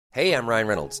Hey, I'm Ryan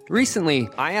Reynolds. Recently,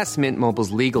 I asked Mint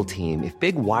Mobile's legal team if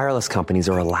big wireless companies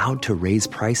are allowed to raise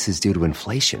prices due to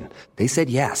inflation. They said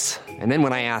yes. And then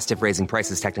when I asked if raising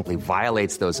prices technically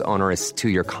violates those onerous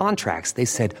two-year contracts, they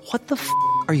said, "What the f***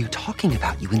 are you talking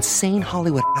about, you insane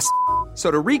Hollywood ass?" So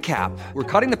to recap, we're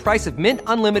cutting the price of Mint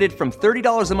Unlimited from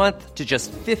 $30 a month to just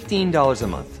 $15 a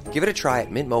month. Give it a try at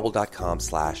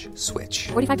mintmobile.com/switch.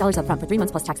 $45 up front for 3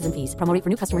 months plus taxes and fees. Promo rate for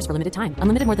new customers for limited time.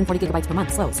 Unlimited more than 40 gigabytes per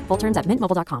month. Slows full terms at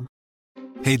mintmobile.com.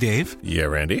 Hey, Dave. Yeah,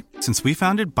 Randy. Since we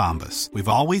founded Bombas, we've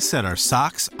always said our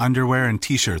socks, underwear, and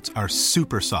T-shirts are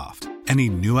super soft. Any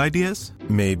new ideas?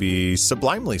 Maybe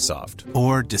sublimely soft.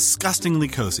 Or disgustingly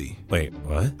cozy. Wait,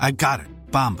 what? I got it.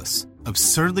 Bombas.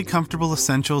 Absurdly comfortable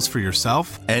essentials for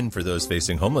yourself and for those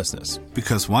facing homelessness.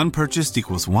 Because one purchased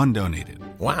equals one donated.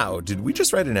 Wow, did we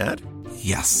just write an ad?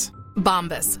 Yes.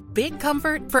 Bombas. Big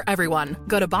comfort for everyone.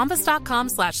 Go to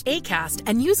bombas.com/ACAST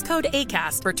and use code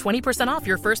ACAST for 20% off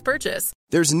your first purchase.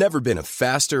 There's never been a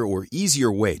faster or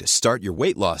easier way to start your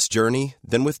weight loss journey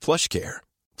than with PlushCare.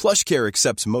 PlushCare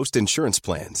accepts most insurance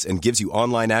plans and gives you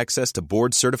online access to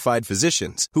board-certified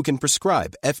physicians who can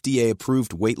prescribe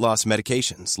FDA-approved weight loss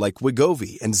medications like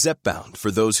Wegovy and Zepbound for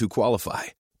those who qualify.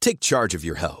 Take charge of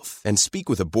your health and speak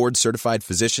with a board-certified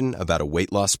physician about a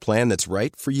weight loss plan that's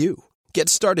right for you. Get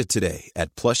started today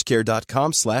at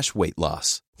plushcare.com/weight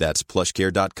loss. That's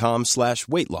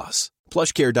plushcare.com/weight loss.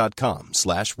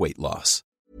 plushcare.com/weight loss.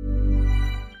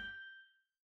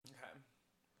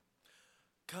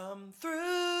 Come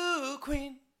through,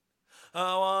 Queen.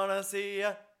 I wanna see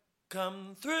ya.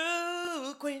 Come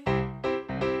through, Queen.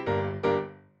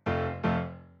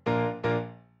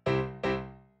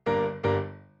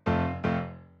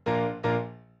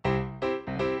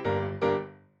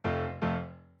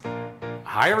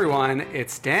 Hi everyone,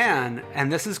 it's Dan,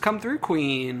 and this is Come Through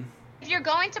Queen. If you're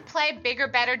going to play bigger,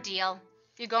 better deal,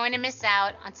 you're going to miss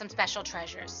out on some special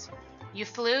treasures. You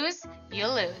flews, you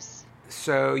lose.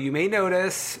 So you may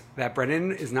notice that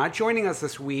Brendan is not joining us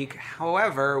this week.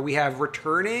 However, we have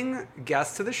returning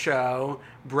guest to the show.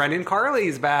 Brendan Carley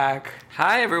is back.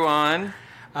 Hi, everyone.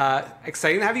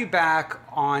 Exciting to have you back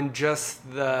on just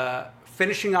the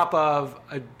finishing up of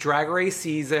a Drag Race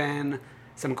season.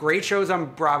 Some great shows on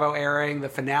Bravo airing. The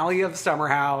finale of Summer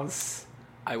House.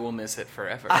 I will miss it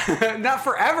forever. Not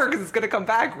forever, because it's going to come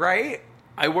back, right?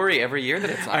 I worry every year that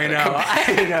it's not going to come back.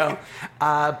 I know.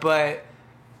 But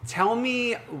tell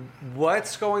me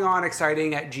what's going on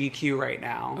exciting at GQ right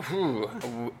now.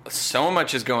 Ooh, so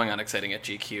much is going on exciting at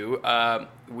GQ.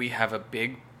 We have a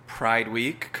big Pride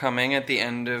Week coming at the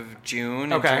end of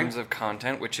June in terms of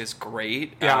content, which is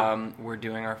great. Yeah. We're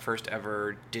doing our first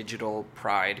ever digital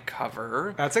Pride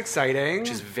cover. That's exciting. Which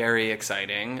is very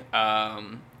exciting.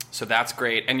 So that's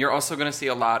great. And you're also going to see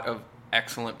a lot of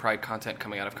excellent Pride content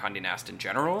coming out of Condé Nast in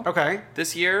general. Okay.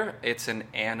 This year, it's an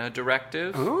Anna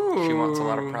directive. Ooh. She wants a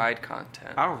lot of Pride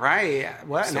content. All right.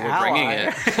 What an ally. So we're bringing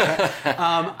it.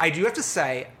 I do have to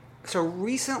say, so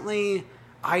recently,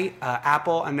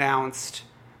 Apple announced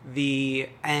the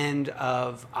end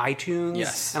of iTunes.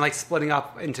 Yes. And like splitting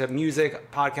up into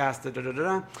music, podcast,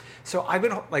 da-da-da-da. So I've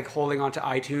been like holding on to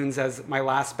iTunes as my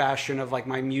last bastion of like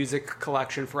my music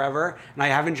collection forever. And I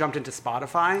haven't jumped into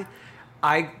Spotify.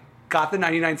 I got the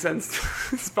 99 cents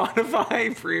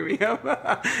Spotify premium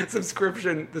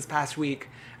subscription this past week.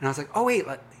 And I was like, oh wait,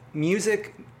 new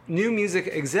music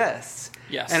exists.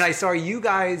 Yes. And I saw you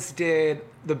guys did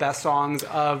the best songs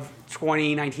of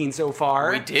 2019 so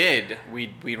far. We did.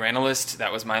 We ran a list.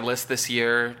 That was my list this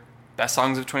year. Best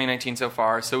songs of 2019 so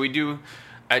far. So we do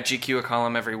at GQ a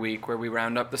column every week where we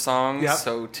round up the songs. Yep.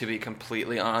 So to be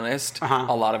completely honest, Uh-huh.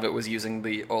 a lot of it was using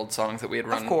the old songs that we had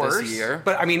run Of course. this year.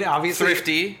 But I mean, obviously,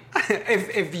 Thrifty.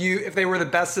 if they were the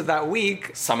best of that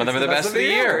week, Some of them are the best of the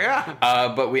year.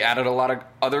 Yeah. But we added a lot of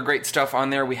other great stuff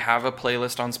on there. We have a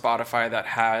playlist on Spotify that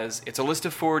it's a list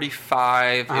of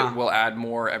 45. Uh-huh. It will add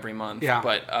more every month. Yeah.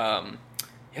 But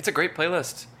it's a great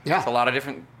playlist. Yeah. There's a lot of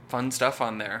different fun stuff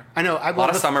on there. I know. A lot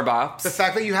of summer bops. The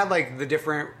fact that you had like the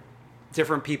different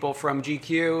people from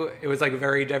GQ, it was like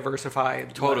very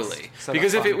diversified. Totally. list. So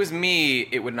because that's if fun. it was me,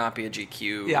 it would not be a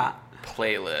GQ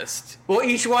playlist. Well,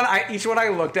 each one I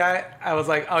looked at, I was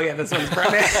like, oh yeah, this one's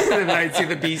Brendan. And then I'd see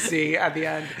the BC at the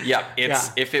end. Yeah,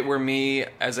 if it were me,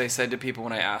 as I said to people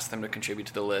when I asked them to contribute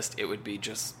to the list, it would be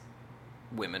just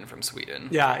women from Sweden.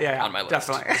 Yeah, on my list.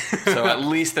 definitely. So at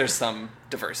least there's some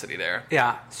diversity there.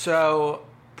 Yeah. So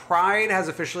Pride has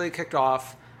officially kicked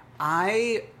off.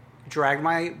 I dragged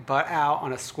my butt out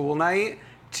on a school night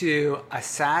to a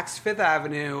Saks Fifth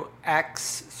Avenue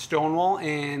X Stonewall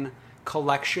Inn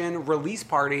collection release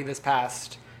party this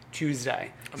past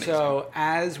Tuesday. Amazing. So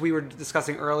as we were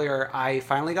discussing earlier, I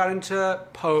finally got into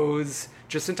Pose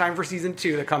just in time for season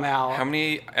 2 to come out. How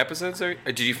many episodes are?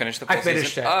 Did you finish the full I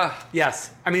finished season? it. Yes.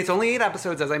 I mean, it's only 8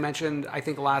 episodes, as I mentioned, I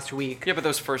think, last week. Yeah, but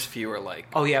those first few are like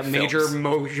Oh, yeah, films. major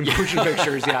motion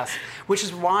pictures, yes. Which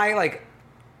is why, like,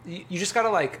 you just got to,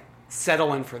 like,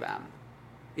 settle in for them.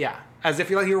 Yeah. As if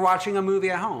you're watching a movie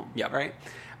at home. Yep. Right?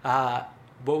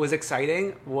 What was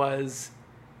exciting was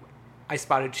I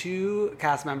spotted 2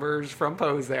 cast members from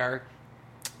Pose there.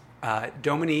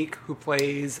 Dominique, who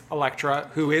plays Elektra,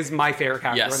 who is my favorite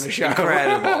character on the show.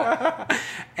 Incredible.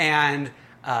 And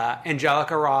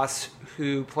Angelica Ross,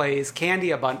 who plays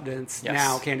Candy Abundance, Yes.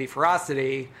 now Candy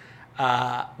Ferocity,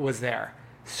 was there.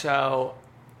 So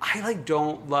I, like,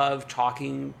 don't love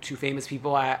talking to famous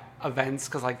people at events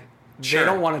because, like, Sure. they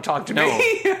don't want to talk to No.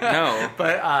 me. No.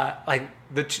 But, like,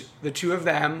 the two of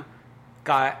them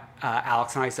got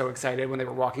Alex and I so excited when they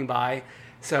were walking by.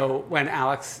 So when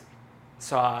Alex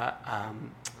saw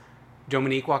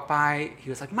Dominique walk by, he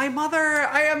was like, "My mother,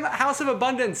 I am House of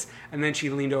Abundance." And then she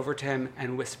leaned over to him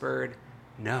and whispered,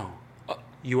 "No,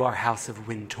 you are House of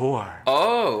Wintour."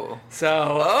 Oh.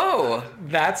 So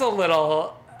that's a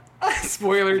little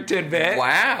spoiler tidbit.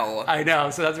 Wow. I know,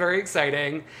 so that's very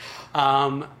exciting.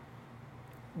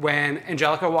 When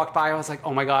Angelica walked by, I was like,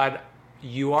 "Oh my God,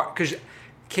 you are..." Because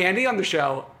Candy on the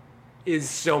show is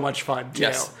so much fun, too.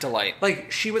 Yes, delight.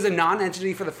 Like, she was a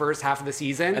non-entity for the first half of the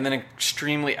season. And then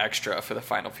extremely extra for the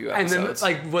final few And episodes.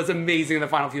 then, like, was amazing in the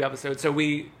final few episodes. So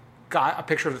we got a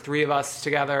picture of the 3 of us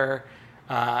together.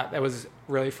 That was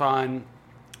really fun.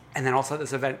 And then also at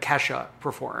this event, Kesha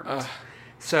performed.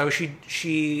 So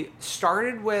she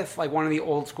started with, like, one of the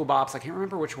old school bops. I can't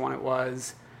remember which one it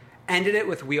was. Ended it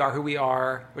with We Are Who We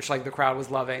Are, which, like, the crowd was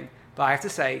loving. But I have to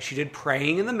say, she did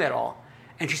Praying in the middle.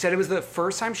 And she said it was the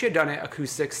first time she had done it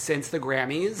acoustic since the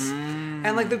Grammys.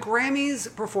 And, like, the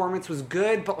Grammys performance was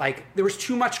good, but, like, there was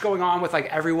too much going on with, like,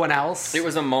 everyone else. It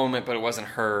was a moment, but it wasn't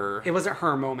her. It wasn't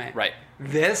her moment. Right.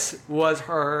 This was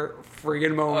her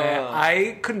friggin' moment.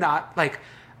 I could not, like,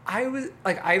 I was,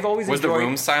 like, I've always Was enjoyed... the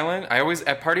room silent? I always,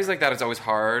 at parties like that, it's always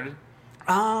hard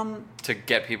to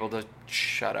get people to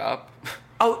shut up.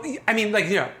 Oh, I mean, like,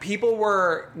 you know, people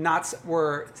were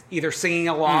either singing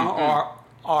along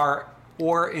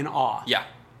or in awe. Yeah.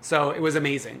 So it was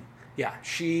amazing. Yeah,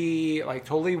 she, like,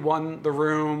 totally won the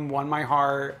room, won my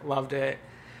heart, loved it.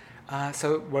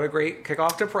 So what a great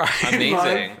kickoff to Pride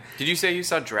Amazing. Month. Did you say you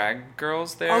saw drag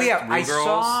girls there? Oh yeah, Blue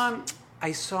girls?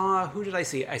 I saw. Who did I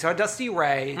see? I saw Dusty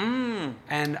Ray,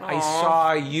 and I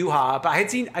saw Yuha. But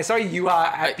I saw Yuha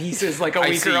at Pieces like a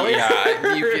week earlier. Yeah,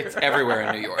 it's everywhere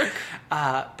in New York.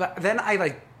 But then I,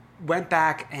 like, went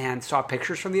back and saw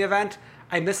pictures from the event.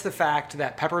 I missed the fact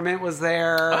that Peppermint was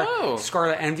there. Oh.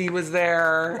 Scarlet Envy was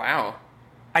there. Wow.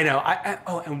 I know.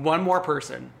 And one more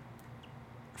person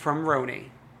from Roni,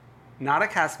 not a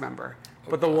cast member,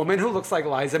 but the woman who looks like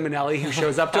Liza Minnelli, who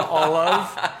shows up to all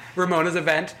of Ramona's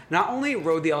event, not only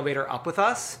rode the elevator up with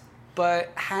us,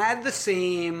 but had the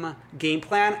same game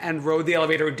plan and rode the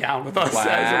elevator down with us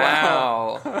as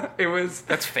well. It was...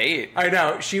 That's fate. I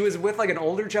know. She was with, like, an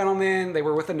older gentleman. They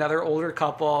were with another older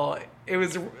couple. It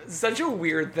was such a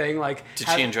weird thing. Like, Did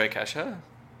she enjoy Kesha?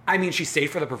 I mean, she stayed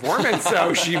for the performance,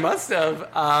 so she must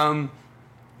have.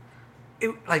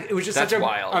 It was just That's such a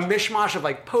wild. mishmash of,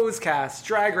 like, Pose cast,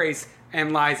 Drag Race,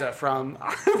 and Liza from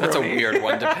That's a Roni. weird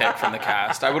one to pick from the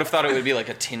cast. I would have thought it would be like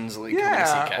a Tinsley coming to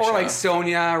see Yeah, Kesha. or like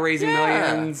Sonia raising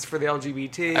Yeah. millions for the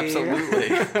LGBT.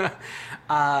 Absolutely.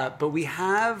 But we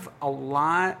have a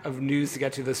lot of news to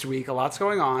get to this week. A lot's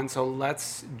going on, so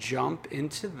let's jump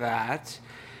into that.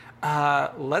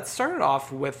 Let's start it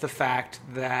off with the fact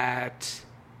that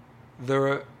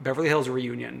the Beverly Hills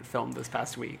Reunion filmed this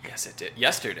past week. Yes, it did.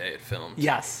 Yesterday it filmed.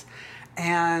 Yes.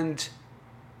 And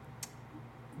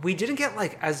we didn't get,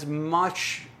 like, as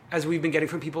much as we've been getting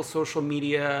from people's social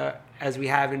media as we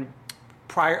have in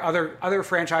prior other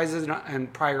franchises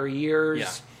and prior years.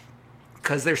 Yeah.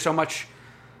 Because there's so much,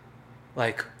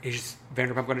 like, is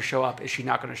Vanderpump going to show up? Is she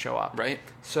not going to show up? Right.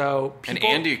 So And people,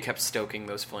 Andy kept stoking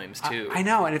those flames too. I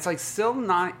know, and it's, like, still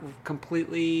not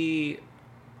completely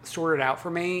sorted out for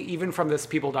me, even from this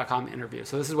People.com interview.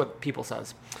 So this is what People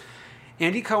says.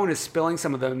 Andy Cohen is spilling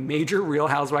some of the major Real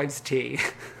Housewives tea.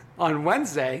 On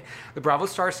Wednesday, the Bravo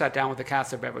star sat down with the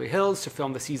cast of Beverly Hills to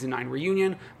film the season 9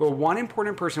 reunion, where one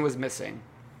important person was missing.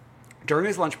 During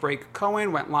his lunch break,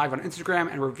 Cohen went live on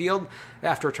Instagram and revealed that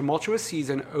after a tumultuous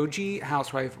season, OG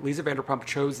housewife Lisa Vanderpump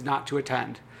chose not to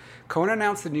attend. Cohen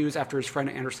announced the news after his friend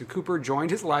Anderson Cooper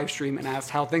joined his live stream and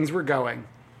asked how things were going.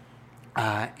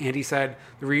 Andy said,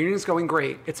 "The reunion is going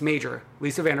great. It's major.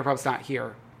 Lisa Vanderpump's not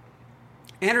here."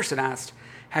 Anderson asked,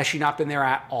 Has she not been there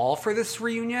at all for this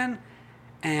reunion?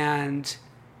 And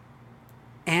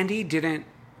Andy didn't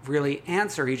really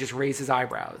answer. He just raised his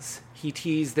eyebrows. He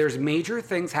teased, there's major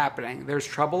things happening. There's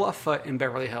trouble afoot in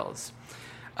Beverly Hills.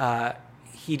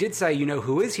 He did say, you know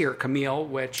who is here, Camille,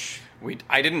 which...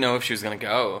 I didn't know if she was going to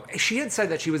go. She had said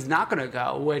that she was not going to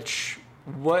go, which...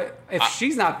 if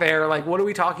she's not there, like, what are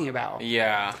we talking about?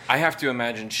 Yeah. I have to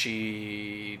imagine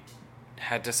she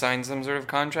had to sign some sort of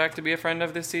contract to be a friend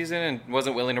of this season and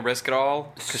wasn't willing to risk it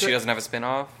all because she doesn't have a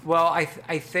spinoff. Well, I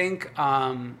think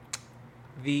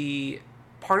the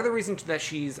part of the reason that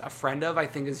she's a friend of, I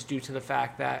think, is due to the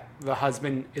fact that the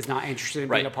husband is not interested in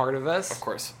being a part of this. Of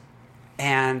course.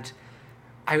 And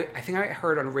I think I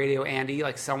heard on Radio Andy,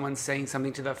 like, someone saying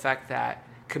something to the effect that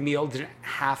Camille didn't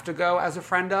have to go as a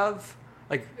friend of.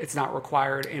 Like, it's not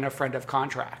required in a friend of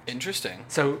contract. Interesting.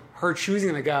 So her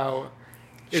choosing to go...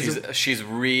 She's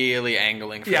really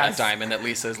angling for that diamond that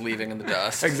Lisa is leaving in the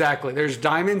dust. Exactly. There's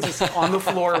diamonds just on the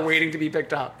floor waiting to be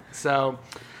picked up. So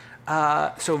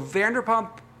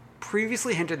Vanderpump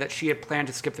previously hinted that she had planned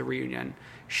to skip the reunion.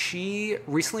 She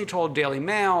recently told Daily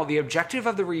Mail the objective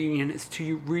of the reunion is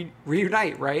to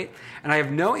reunite, right? And I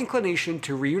have no inclination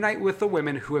to reunite with the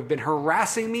women who have been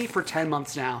harassing me for 10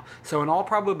 months now. So in all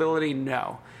probability,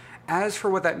 no. As for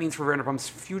what that means for Vanderpump's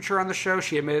future on the show,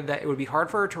 she admitted that it would be hard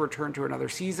for her to return to another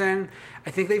season.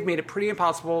 I think they've made it pretty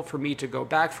impossible for me to go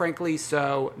back, frankly,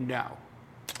 so no.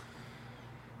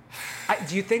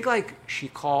 Do you think, like, she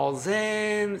calls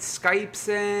in, Skypes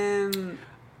in,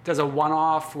 does a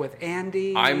one-off with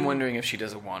Andy? I'm wondering if she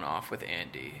does a one-off with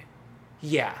Andy.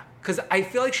 Yeah, because I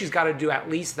feel like she's got to do at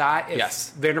least that if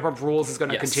Vanderpump Rules is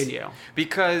going to continue.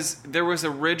 Because there was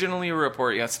originally a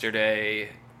report yesterday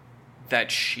that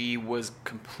she was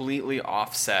completely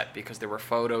offset because there were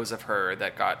photos of her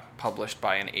that got published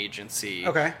by an agency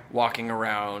walking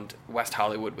around West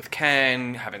Hollywood with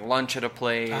Ken, having lunch at a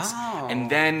place.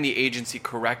 And then the agency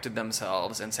corrected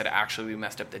themselves and said, actually, we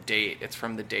messed up the date. It's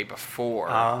from the day before.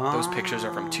 Those pictures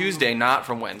are from Tuesday, not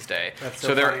from Wednesday.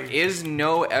 So there is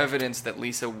no evidence that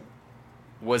Lisa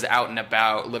was out and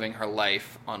about living her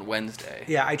life on Wednesday.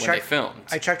 Yeah, when they filmed.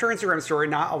 I checked her Instagram story,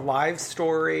 not a live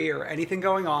story or anything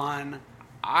going on.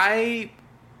 I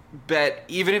bet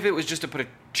even if it was just to put a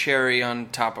cherry on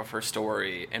top of her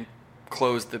story and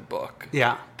close the book,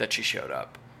 that she showed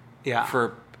up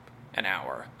for an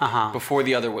hour before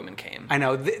the other women came. I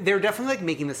know. They're definitely, like,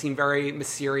 making this seem very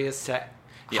mysterious to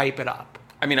hype it up.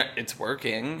 I mean, it's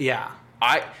working. Yeah.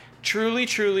 Truly,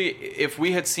 if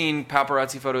we had seen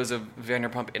paparazzi photos of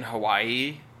Vanderpump in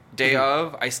Hawaii day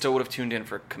of, I still would have tuned in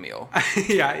for Camille.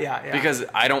 Yeah. Because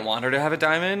I don't want her to have a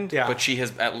diamond, but she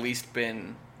has at least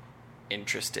been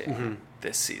interesting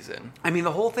this season. I mean,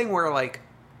 the whole thing where, like,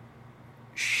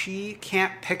 she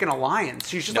can't pick an alliance.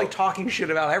 She's just, like, talking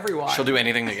shit about everyone. She'll do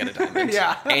anything to get a diamond.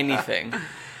 Anything.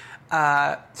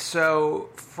 So,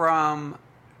 from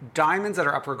diamonds that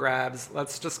are up for grabs,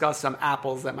 let's discuss some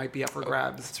apples that might be up for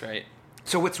grabs. That's right.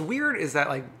 So what's weird is that,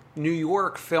 like, New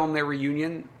York filmed their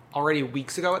reunion already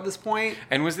weeks ago at this point.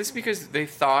 And was this because they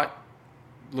thought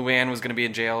Luann was going to be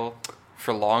in jail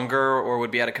for longer or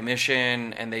would be out of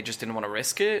commission and they just didn't want to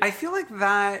risk it? I feel like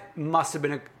that must have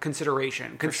been a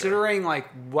consideration, considering like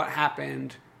what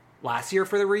happened last year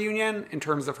for the reunion in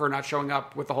terms of her not showing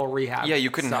up with the whole rehab. Yeah, you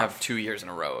couldn't stuff. have 2 years in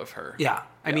a row of her. Yeah.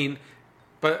 I mean,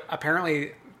 but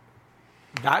apparently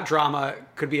that drama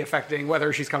could be affecting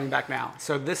whether she's coming back now.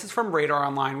 So this is from Radar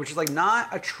Online, which is like not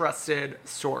a trusted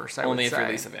source, I would say. Only if you're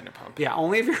Lisa Vanderpump. Yeah,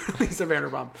 only if you're Lisa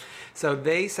Vanderpump. So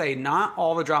they say not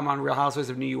all the drama on Real Housewives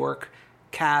of New York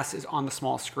cast is on the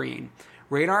small screen.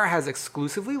 Radar has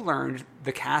exclusively learned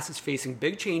the cast is facing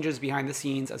big changes behind the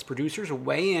scenes as producers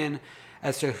weigh in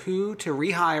as to who to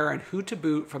rehire and who to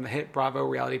boot from the hit Bravo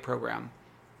reality program.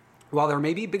 While there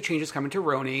may be big changes coming to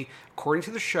Roni, according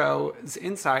to the show's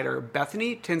insider,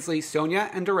 Bethany, Tinsley, Sonia,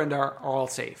 and Dorinda are all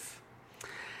safe.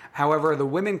 However, the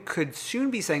women could soon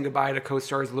be saying goodbye to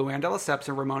co-stars Luann de Lesseps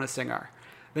and Ramona Singer.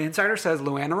 The insider says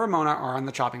Luann and Ramona are on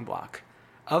the chopping block.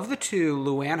 Of the two,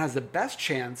 Luann has the best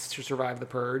chance to survive the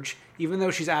purge, even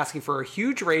though she's asking for a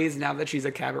huge raise now that she's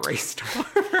a cabaret star.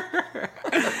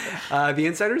 The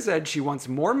insider said she wants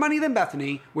more money than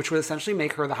Bethany, which would essentially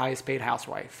make her the highest paid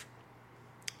housewife.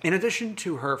 In addition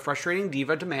to her frustrating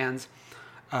diva demands,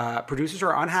 producers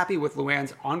are unhappy with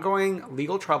Luann's ongoing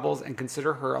legal troubles and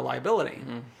consider her a liability.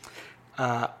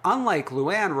 Unlike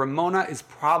Luann, Ramona is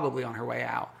probably on her way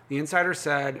out. The insider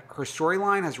said her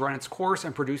storyline has run its course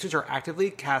and producers are actively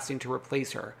casting to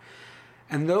replace her.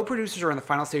 And though producers are in the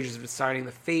final stages of deciding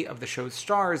the fate of the show's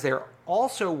stars, they are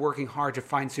also working hard to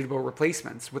find suitable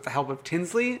replacements with the help of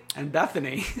Tinsley and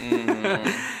Bethany.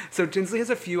 So Tinsley has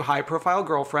a few high-profile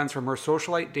girlfriends from her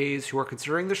socialite days who are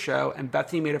considering the show, and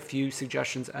Bethany made a few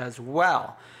suggestions as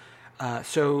well.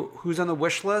 So who's on the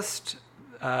wish list?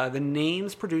 The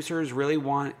names producers really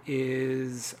want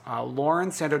is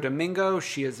Lauren Santo Domingo.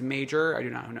 She is Major. I do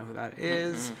not know who that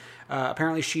is.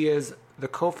 Apparently she is the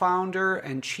co-founder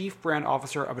and chief brand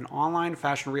officer of an online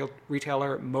fashion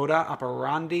retailer, Moda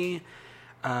Operandi.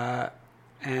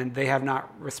 And they have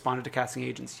not responded to casting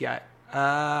agents yet.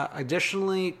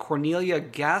 Additionally, Cornelia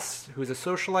Guest, who's a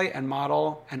socialite and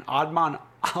model, and Odd Mom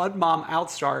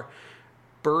outstar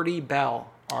Birdie Bell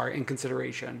are in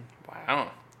consideration.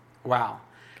 Wow.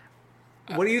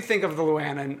 What do you think of the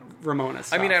Luann and Ramona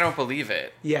stuff? I mean, I don't believe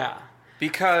it. Yeah.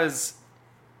 Because,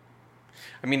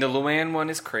 I mean, the Luann one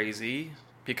is crazy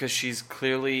because she's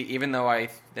clearly, even though I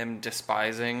am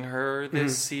despising her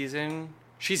this season,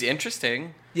 she's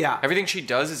interesting. Yeah. Everything she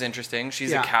does is interesting.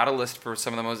 She's a catalyst for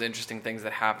some of the most interesting things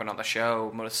that happen on the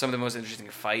show, some of the most interesting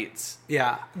fights.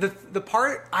 Yeah. The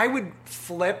part I would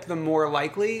flip the more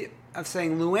likely of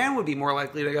saying Luann would be more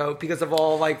likely to go because of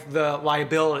all like the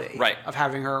liability of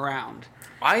having her around.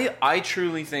 I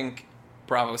truly think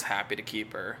Bravo's happy to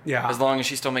keep her. Yeah. As long as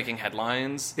she's still making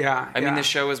headlines. Yeah. I mean, this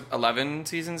show is 11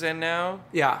 seasons in now.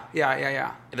 Yeah.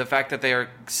 The fact that they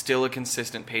are still a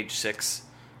consistent page 6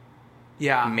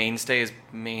 mainstay is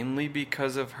mainly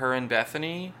because of her and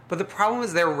Bethany. But the problem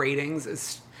is their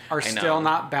ratings are still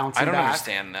not bouncing back. I don't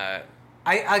understand that.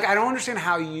 I don't understand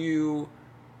how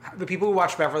the people who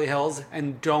watch Beverly Hills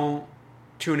and don't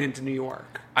tune into New York.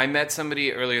 I met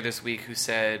somebody earlier this week who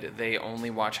said they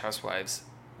only watch Housewives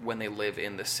when they live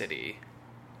in the city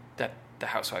that the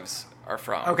Housewives are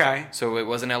from. Okay. So it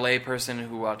was an LA person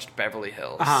who watched Beverly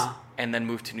Hills and then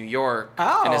moved to New York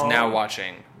and is now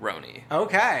watching Roni.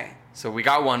 Okay. So we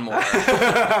got one more.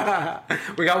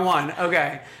 We got one.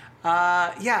 Okay.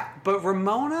 But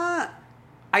Ramona,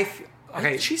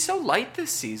 okay, she's so light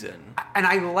this season, and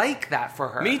I like that for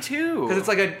her. Me too, because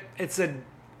it's a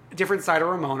different side of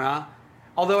Ramona.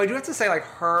 Although I do have to say, like,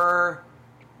 her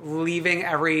leaving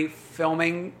every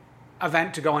filming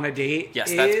event to go on a date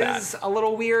that's is a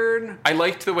little weird. I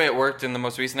liked the way it worked in the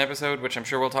most recent episode, which I'm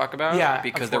sure we'll talk about. Yeah,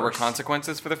 because there were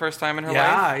consequences for the first time in her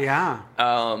life. Yeah.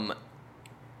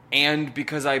 And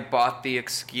because I bought the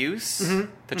excuse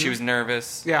that she was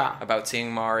nervous about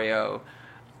seeing Mario.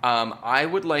 I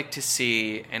would like to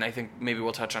see, and I think maybe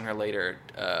we'll touch on her later,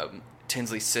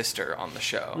 Tinsley's sister on the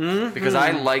show. Because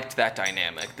I liked that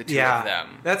dynamic, the two of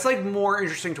them. That's like more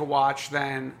interesting to watch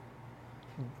than,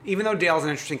 even though Dale's an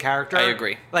interesting character. I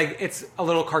agree. Like, it's a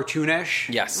little cartoonish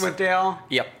with Dale.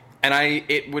 Yep. And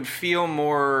it would feel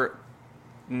more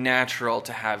natural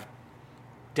to have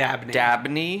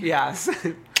Dabney. Yes.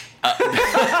 And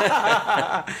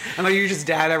like you just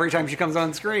dad every time she comes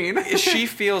on screen. She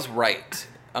feels right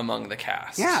among the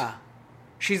cast. Yeah.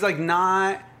 She's like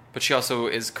not... But she also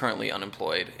is currently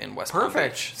unemployed in West Palm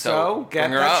Beach. So get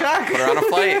bring her that up. check. Put her on a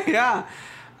flight.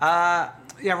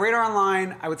 Radar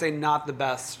Online, I would say not the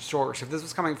best source. If this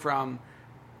was coming from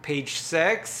page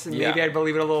 6, maybe I'd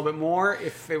believe it a little bit more.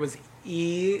 If it was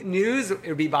E-News, it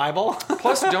would be Bible.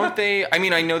 Plus, don't they... I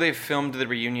mean, I know they've filmed the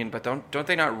reunion, but don't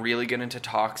they not really get into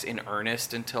talks in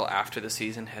earnest until after the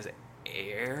season has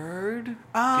aired?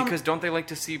 Because don't they like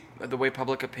to see the way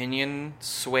public opinion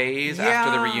sways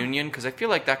after the reunion? Because I feel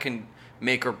like that can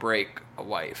make or break a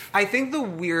wife. I think the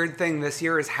weird thing this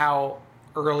year is how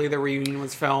early the reunion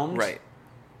was filmed. Right.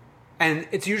 And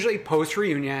it's usually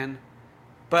post-reunion,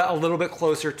 but a little bit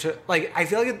closer to... Like, I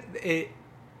feel like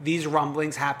these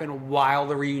rumblings happen while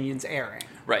the reunion's airing.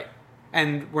 Right.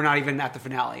 And we're not even at the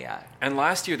finale yet. And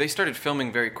last year, they started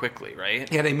filming very quickly,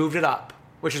 right? Yeah, they moved it up,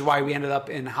 which is why we ended up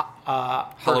in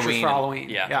Halloween. For Halloween.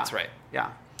 Yeah, that's right.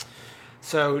 Yeah.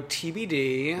 So,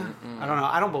 TBD. I don't know.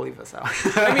 I don't believe this, though.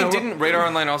 I mean, didn't Radar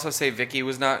Online also say Vicky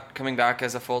was not coming back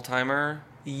as a full-timer?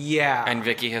 Yeah. And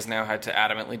Vicky has now had to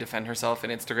adamantly defend herself in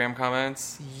Instagram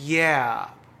comments? Yeah.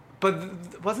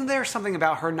 But wasn't there something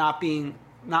about her not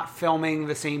filming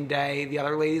the same day the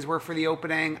other ladies were for the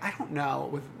opening? I don't know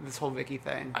with this whole Vicky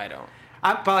thing. I don't.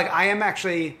 But I am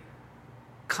actually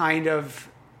kind of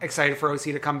excited for OC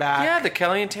to come back. Yeah, the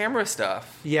Kelly and Tamara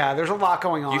stuff. Yeah, there's a lot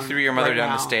going on. You threw your mother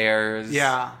down the stairs.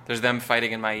 Yeah. There's them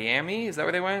fighting in Miami. Is that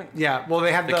where they went? Yeah. Well,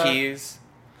 they had the Keys.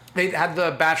 They had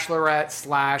the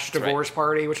Bachelorette / divorce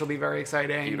party, which will be very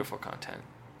exciting. Beautiful content.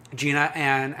 Gina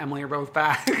and Emily are both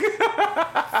back.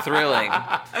 Thrilling.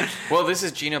 Well, this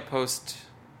is Gina post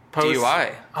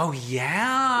DUI. Oh,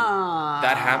 yeah.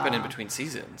 That happened in between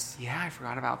seasons. Yeah, I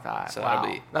forgot about that. So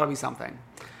wow. That'll be something.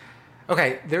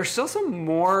 Okay, there's still some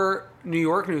more New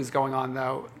York news going on,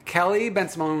 though. Kelly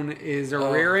Ben-Simone is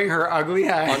rearing her ugly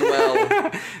head.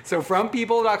 Unwell. So from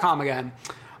People.com again.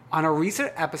 On a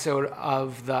recent episode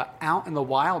of the Out in the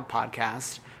Wild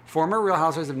podcast, former Real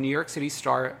Housewives of New York City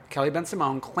star Kelly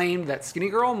Ben-Simone claimed that Skinny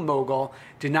Girl mogul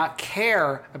did not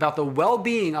care about the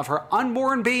well-being of her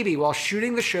unborn baby while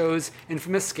shooting the show's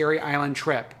infamous Scary Island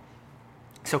trip.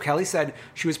 So Kelly said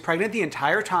she was pregnant the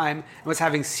entire time and was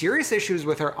having serious issues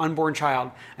with her unborn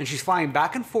child, and she's flying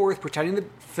back and forth pretending to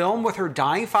film with her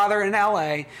dying father in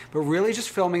LA, but really just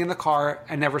filming in the car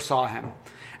and never saw him.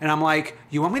 And I'm like,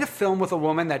 you want me to film with a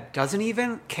woman that doesn't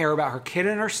even care about her kid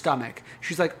in her stomach?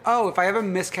 She's like, oh, if I have a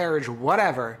miscarriage,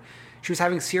 whatever. She was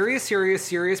having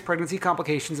serious pregnancy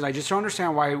complications, and I just don't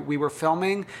understand why we were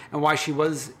filming and why she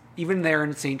was even there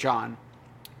in St. John.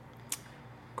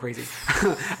 Crazy.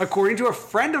 According to a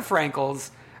friend of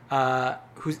Frankel's,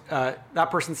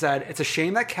 that person said, it's a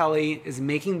shame that Kelly is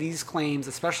making these claims,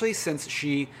 especially since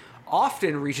she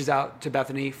often reaches out to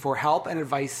Bethany for help and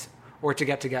advice or to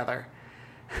get together.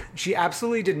 She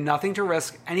absolutely did nothing to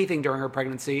risk anything during her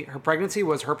pregnancy. Her pregnancy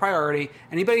was her priority.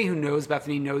 Anybody who knows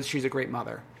Bethany knows she's a great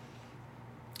mother.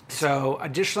 So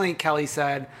additionally, Kelly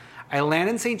said, I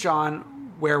landed in St.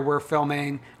 John where we're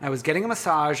filming, and I was getting a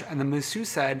massage, and the masseuse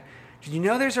said, did you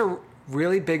know there's a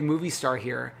really big movie star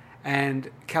here? And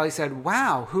Kelly said,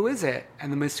 wow, who is it?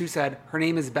 And the masseuse said, her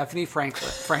name is Bethany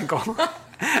Frankel.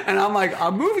 And I'm like,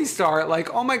 a movie star?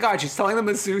 Like, oh my God, she's telling the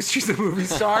masseuse she's a movie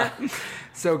star?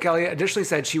 So Kelly additionally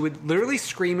said she would literally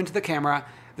scream into the camera,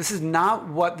 this is not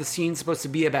what the scene's supposed to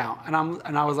be about. And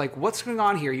I was like, what's going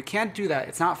on here? You can't do that.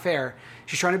 It's not fair.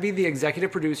 She's trying to be the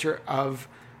executive producer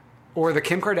or the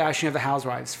Kim Kardashian of the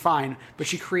Housewives. Fine. But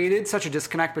she created such a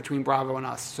disconnect between Bravo and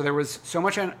us. So there was so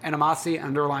much animosity,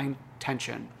 underlying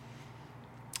tension.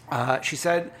 She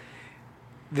said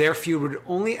their feud would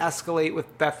only escalate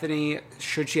with Bethany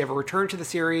should she ever return to the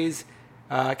series.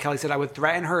 Kelly said, I would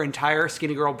threaten her entire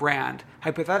Skinny Girl brand.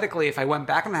 Hypothetically, if I went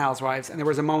back on the Housewives and there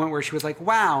was a moment where she was like,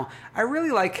 wow, I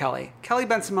really like Kelly. Kelly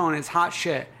Ben-Simone is hot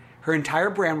shit. Her entire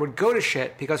brand would go to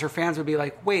shit because her fans would be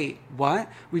like, wait, what?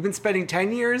 We've been spending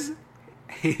 10 years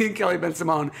hating Kelly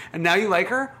Ben-Simone, and now you like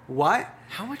her? What?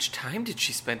 How much time did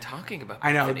she spend talking about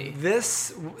I know. Bethany?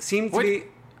 This seemed to be...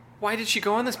 Why did she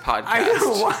go on this podcast? I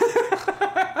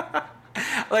know.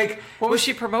 Like, what was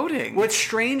she promoting? What's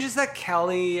strange is that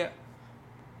Kelly,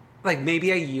 like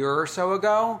maybe a year or so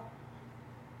ago,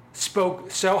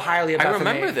 spoke so highly of Bethany. I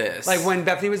remember this. Like when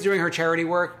Bethany was doing her charity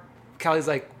work, Kelly's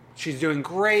like, she's doing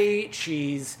great.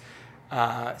 She's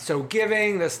so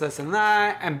giving, this, and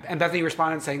that. And Bethany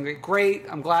responded saying, great,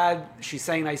 I'm glad she's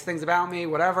saying nice things about me,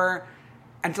 whatever.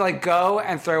 And to like go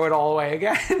and throw it all away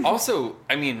again. Also,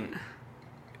 I mean,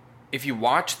 if you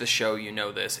watch the show, you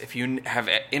know this. If you have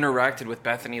interacted with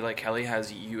Bethany like Kelly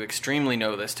has, you extremely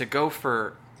know this. To go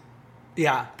for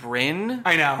Brynn,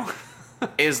 I know,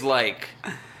 is like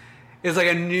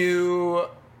a new...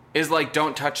 Is like,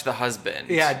 don't touch the husband.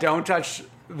 Yeah, don't touch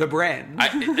the Brynn.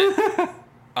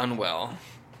 Unwell.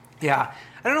 Yeah.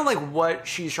 I don't know like what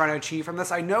she's trying to achieve from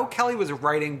this. I know Kelly was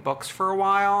writing books for a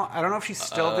while. I don't know if she's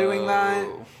still doing that.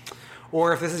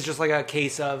 Or if this is just like a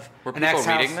case of Were people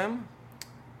reading them?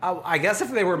 I guess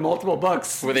if they were multiple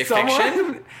books. Were they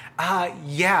fiction?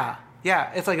 Yeah.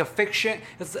 Yeah. It's like a fiction.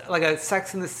 It's like a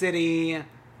Sex and the City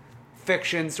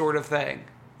fiction sort of thing.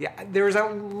 Yeah. There's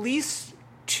at least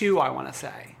 2, I want to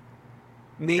say.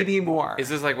 Maybe more. Is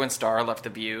this like when Star left The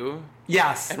View?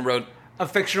 Yes. And wrote a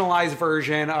fictionalized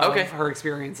version of her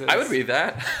experiences. I would read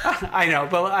that. I know,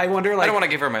 but I wonder like... I don't want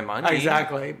to give her my money.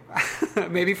 Exactly.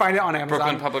 Maybe find it on Amazon.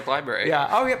 Brooklyn Public Library. Yeah.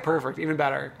 Oh, yeah, perfect. Even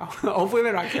better. Hopefully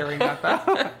they're not carrying that,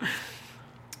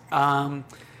 though.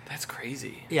 That's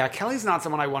crazy. Yeah, Kelly's not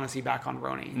someone I want to see back on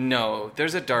Roni. No,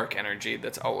 there's a dark energy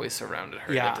that's always surrounded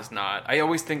her that does not... I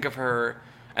always think of her...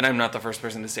 And I'm not the first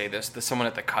person to say this. Someone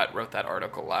at The Cut wrote that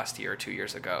article last year or 2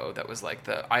 years ago that was like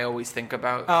the I Always Think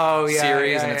About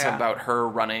series, and it's about her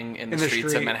running in the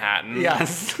streets of Manhattan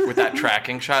with that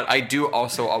tracking shot. I do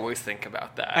also always think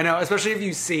about that. I know, especially if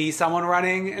you see someone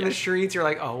running in the streets, you're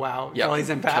like, oh, wow, Kelly's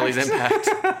impact. Kelly's impact.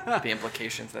 The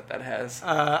implications that has.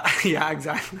 Yeah,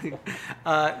 exactly.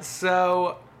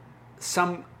 So,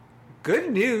 some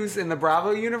good news in the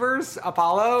Bravo universe.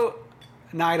 Apollo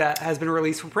Nida has been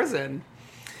released from prison.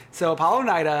 So Apollo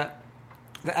Nida,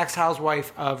 the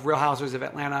ex-housewife of Real Housewives of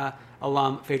Atlanta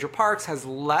alum Phaedra Parks, has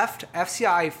left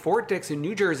FCI Fort Dix in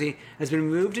New Jersey and has been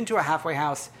moved into a halfway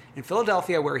house in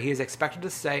Philadelphia where he is expected to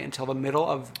stay until the middle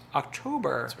of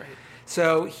October. That's right.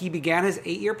 So he began his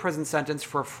 8-year prison sentence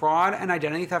for fraud and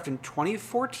identity theft in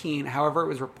 2014. However, it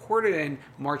was reported in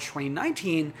March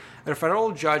 2019 that a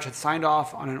federal judge had signed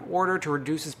off on an order to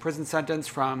reduce his prison sentence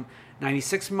from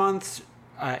 96 months,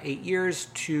 8 years,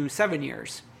 to 7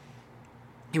 years.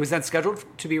 He was then scheduled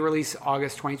to be released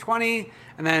August 2020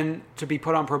 and then to be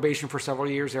put on probation for several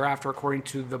years thereafter, according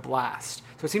to The Blast.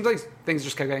 So it seems like things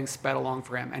just kept getting sped along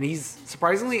for him. And he's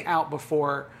surprisingly out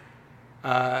before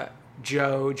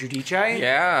Joe Giudice.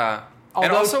 Yeah. Although,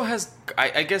 and also has,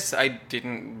 I guess I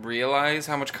didn't realize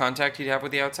how much contact he'd have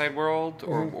with the outside world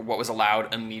or what was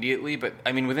allowed immediately. But,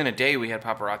 I mean, within a day we had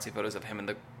paparazzi photos of him and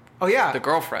the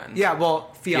girlfriend. Yeah,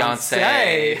 well,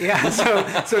 fiancé. Yeah,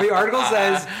 so the article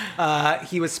says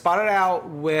he was spotted out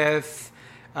with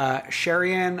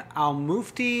Sharian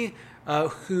Al-Mufti,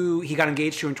 who he got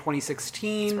engaged to in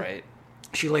 2016. That's right.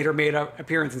 She later made an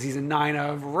appearance in season 9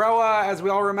 of Roa, as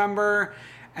we all remember.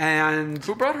 And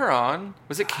who brought her on?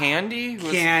 Was it Candy?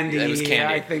 Candy. It was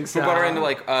Candy. I think so. Who brought her into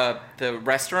the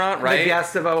restaurant, right? The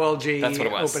guest of OLG. That's what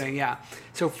it was. Opening, yeah.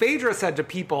 So Phaedra said to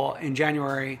People in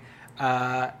January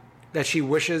that she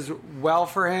wishes well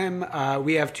for him.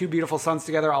 We have 2 beautiful sons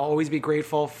together. I'll always be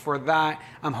grateful for that.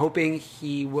 I'm hoping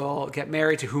he will get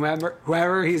married to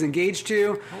whoever he's engaged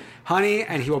to, honey,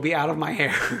 and he will be out of my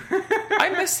hair. I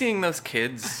miss seeing those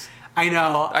kids. I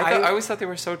know. I always thought they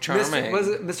were so charming. Was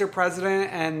it Mr. President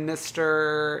and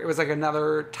Mr. It was like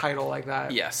another title like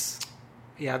that. Yes.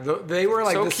 Yeah, they were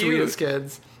like so the cute. sweetest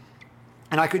kids.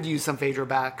 And I could use some Phaedra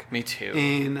back. Me too.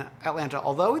 In Atlanta.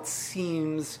 Although it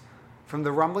seems, from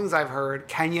the rumblings I've heard,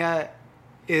 Kenya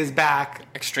is back.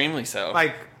 Extremely so.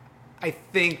 Like, I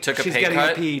think Took a she's pay getting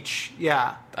cut? a peach.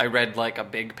 Yeah. I read like a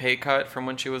big pay cut from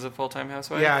when she was a full-time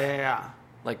housewife. Yeah.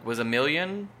 Like, was $1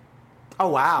 million? Oh,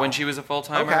 wow. When she was a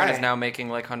full-timer and is now making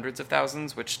like hundreds of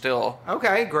thousands, which still...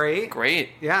 Okay, great.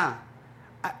 Yeah.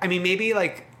 I mean, maybe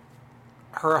like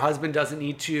her husband doesn't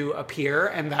need to appear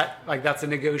and that's a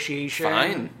negotiation.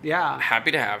 Fine. Yeah.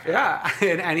 Happy to have her. Yeah.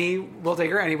 And we'll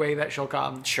take her any way that she'll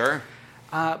come. Sure.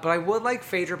 But I would like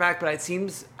Phaedra back, but it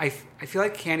seems... I feel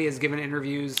like Candy has given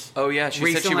interviews... Oh, yeah.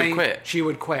 She said she would quit. She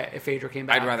would quit if Phaedra came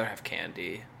back. I'd rather have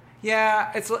Candy.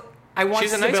 Yeah, it's... I want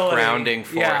She's a stability. nice grounding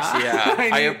force. Yeah.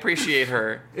 I appreciate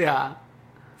her. Yeah.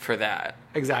 For that.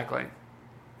 Exactly.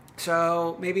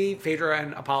 So maybe Phaedra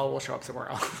and Apollo will show up somewhere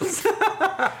else.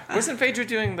 Wasn't Phaedra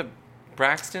doing the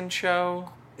Braxton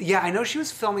show? Yeah, I know she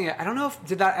was filming it. I don't know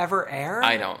did that ever air?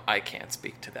 I can't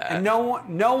speak to that. And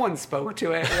no one spoke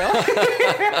to it, really.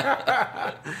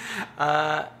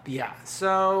 Yeah,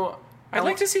 so... I'd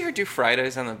like to see her do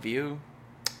Fridays on The View.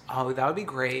 Oh, that would be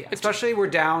great. Especially we're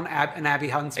down an Abby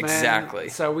Huntsman. Exactly.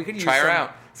 So we could use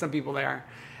some people there.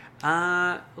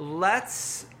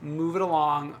 Let's move it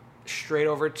along straight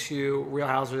over to Real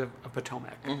Housewives of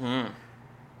Potomac. Mm-hmm.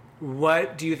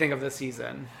 What do you think of this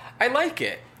season? I like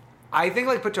it. I think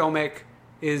like Potomac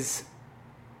has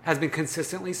been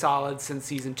consistently solid since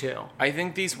season 2. I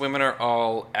think these women are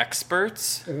all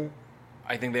experts. Mm-hmm.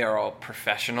 I think they are all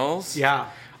professionals. Yeah.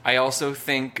 I also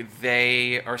think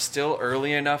they are still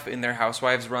early enough in their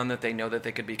Housewives run that they know that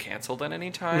they could be canceled at any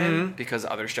time because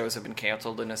other shows have been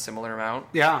canceled in a similar amount.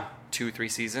 Yeah. 2-3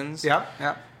 seasons. Yeah.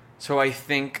 So I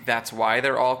think that's why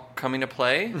they're all coming to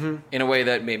play in a way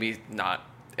that maybe not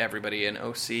everybody in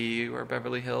OC or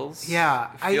Beverly Hills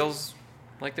feels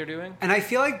like they're doing. And I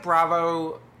feel like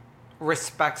Bravo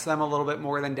respects them a little bit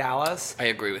more than Dallas. I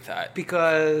agree with that.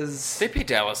 Because... they pay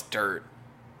Dallas dirt.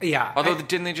 Yeah. Although,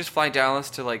 didn't they just fly Dallas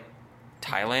to, like,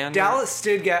 Thailand? Dallas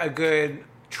did get a good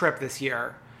trip this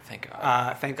year. Thank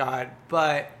God. Thank God.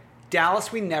 But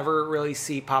Dallas we never really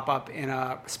see pop up in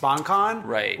a SpawnCon.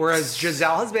 Right. Whereas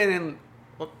Giselle has been in,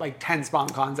 like, 10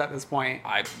 SpawnCons at this point.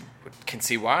 I can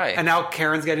see why. And now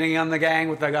Karen's getting on the gang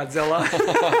with the Godzilla.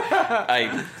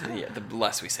 The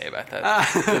less we say about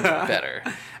that, the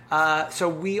better. So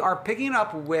we are picking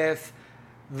up with...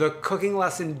 the cooking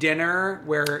lesson dinner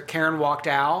where Karen walked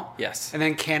out. Yes. And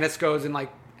then Candace goes and,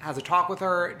 like, has a talk with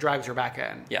her, drags her back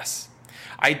in. Yes.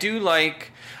 I do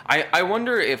like... I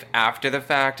wonder if after the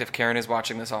fact, if Karen is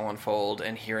watching this all unfold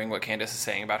and hearing what Candace is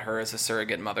saying about her as a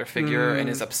surrogate mother figure and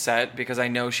is upset, because I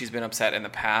know she's been upset in the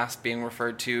past being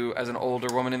referred to as an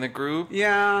older woman in the group.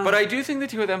 Yeah. But I do think the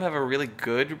two of them have a really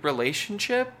good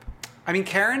relationship. I mean,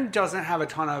 Karen doesn't have a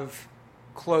ton of...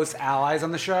 close allies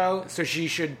on the show, so she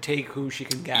should take who she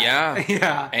can get. Yeah.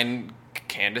 Yeah. And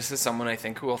Candace is someone I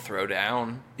think who will throw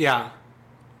down. Yeah.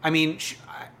 I mean,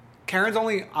 Karen's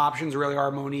only options really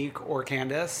are Monique or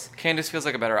Candace. Candace feels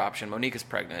like a better option. Monique is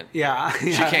pregnant. Yeah.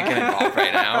 She can't get involved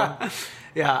right now.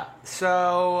 Yeah.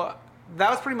 So that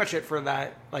was pretty much it for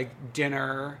that, like,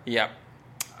 dinner. Yep.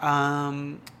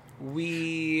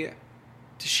 We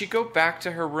Does she go back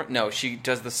to her room? No, she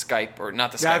does the Skype, or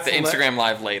not the Skype, the Instagram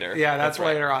Live later. Yeah, that's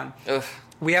later on. Ugh.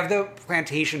 We have the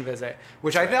plantation visit,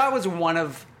 which I thought was one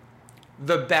of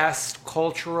the best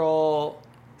cultural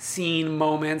scene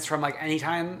moments from like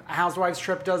anytime a Housewives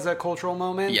trip does a cultural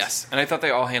moment. Yes, and I thought they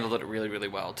all handled it really, really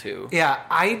well too. Yeah,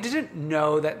 I didn't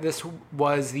know that this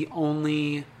was the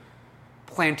only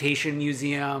plantation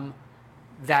museum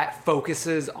that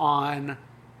focuses on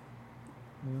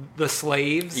the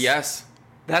slaves. Yes.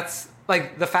 That's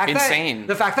like the fact insane.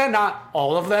 The fact that not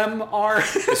all of them are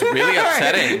is really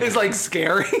upsetting. It's like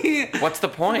scary. What's the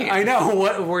point? I know.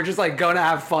 What we're just like going to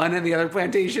have fun in the other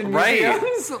plantation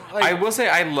museums. Like, I will say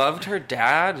I loved her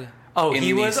dad. Oh, in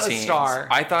he was these a scenes. star.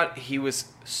 I thought he was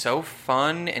so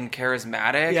fun and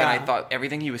charismatic, Yeah. and I thought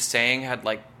everything he was saying had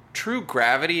like true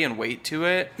gravity and weight to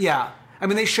it. Yeah. I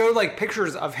mean, they showed like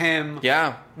pictures of him.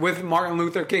 Yeah. With Martin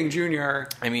Luther King Jr.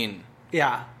 I mean.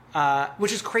 Yeah.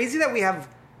 Which is crazy that we have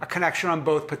a connection on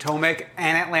both Potomac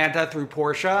and Atlanta through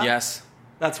Portia. Yes.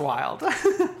 That's wild.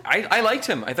 I liked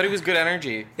him. I thought he was good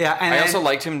energy. Yeah. And I also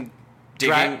liked him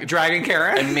dragging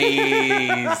Karen.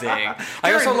 Amazing.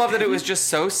 I also love that it was just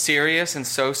so serious and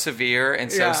so severe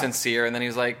and so sincere. And then he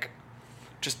was like,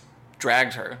 just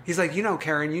dragged her. He's like, you know,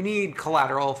 Karen, you need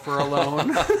collateral for a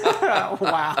loan.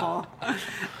 Wow.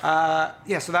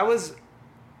 Yeah, so that was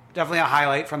definitely a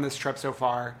highlight from this trip so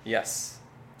far. Yes.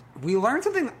 We learned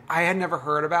something I had never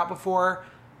heard about before.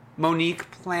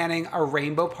 Monique planning a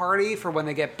rainbow party for when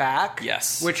they get back.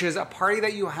 Yes. Which is a party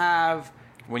that you have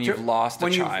when you've lost a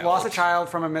child. When you've lost a child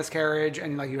from a miscarriage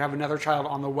and like you have another child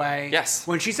on the way. Yes.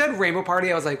 When she said rainbow party,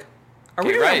 I was like, are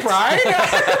we doing a Pride?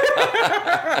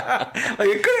 Like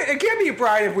it can't be a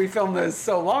Pride if we filmed this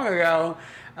so long ago.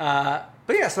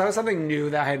 But yeah, so that was something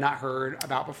new that I had not heard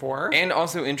about before. And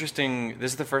also interesting,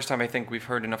 this is the first time I think we've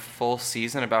heard in a full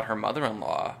season about her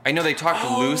mother-in-law. I know they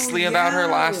talked loosely about her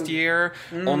last year,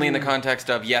 only in the context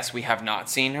of, yes, we have not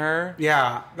seen her.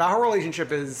 Yeah, that whole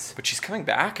relationship is... But she's coming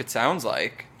back, it sounds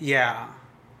like. Yeah.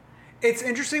 It's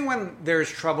interesting when there's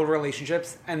troubled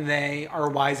relationships and they are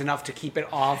wise enough to keep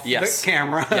it off the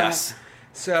camera. Yes.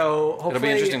 So hopefully... It'll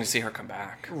be interesting to see her come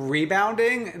back.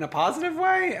 Rebounding in a positive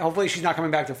way. Hopefully she's not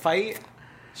coming back to fight.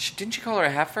 Didn't she call her a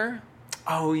heifer?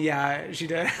 Oh, yeah, she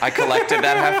did. I collected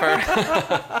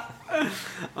that heifer.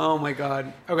 Oh, my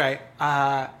God. Okay.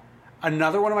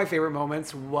 Another one of my favorite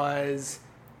moments was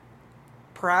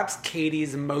perhaps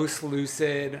Katie's most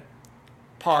lucid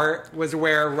part was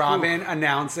where Robin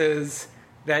announces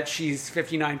that she's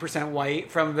 59% white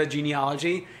from the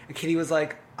genealogy. And Katie was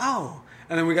like, oh.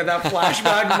 And then we got that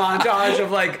flashback montage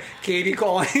of, like, Katie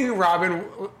calling Robin,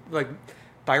 like,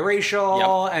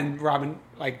 biracial and Robin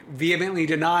like vehemently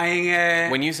denying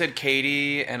it. When you said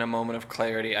Katie and a moment of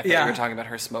clarity, I thought you were talking about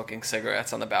her smoking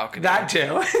cigarettes on the balcony. That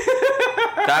too.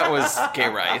 That was gay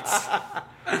rights.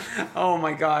 Oh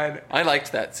my God. I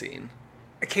liked that scene.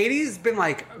 Katie's been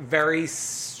like very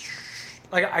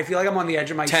like I feel like I'm on the edge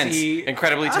of my seat.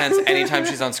 Incredibly tense anytime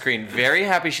she's on screen. Very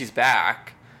happy she's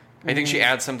back. I think she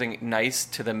adds something nice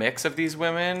to the mix of these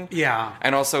women. Yeah.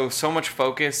 And also, so much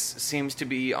focus seems to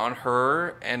be on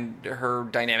her and her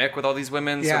dynamic with all these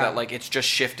women, so that, like, it's just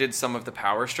shifted some of the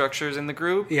power structures in the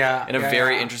group. Yeah. In a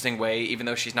very interesting way, even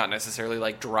though she's not necessarily,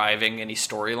 like, driving any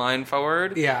storyline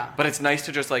forward. Yeah. But it's nice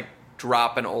to just, like,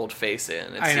 drop an old face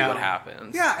in and see what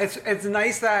happens. Yeah, it's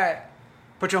nice that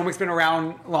Potomac's been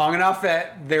around long enough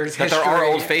that there's history. That there are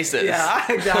old faces. Yeah,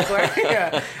 exactly.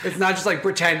 Yeah. It's not just like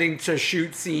pretending to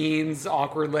shoot scenes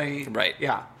awkwardly. Right.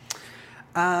 Yeah.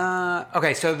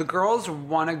 Okay, so the girls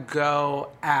want to go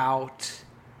out,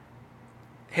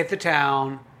 hit the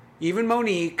town. Even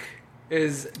Monique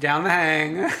is down the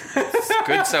hang.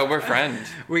 Good sober friend.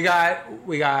 We got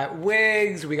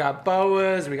wigs, we got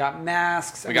boas, we got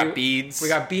masks. We got beads. We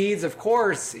got beads, of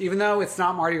course. Even though it's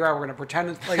not Mardi Gras, we're going to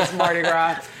pretend like it's Mardi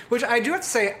Gras. Which I do have to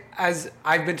say, as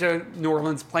I've been to New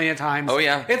Orleans plenty of times. Oh,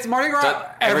 yeah. It's Mardi Gras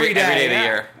every day. Every day of the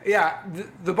year. Yeah.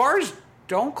 The bars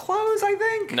don't close, I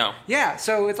think. No. Yeah,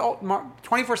 so it's all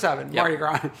 24/7 Mardi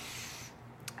Gras.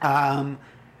 And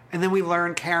then we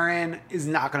learn Karen is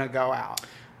not going to go out.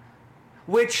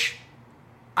 Which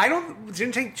I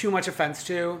didn't take too much offense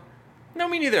to. No,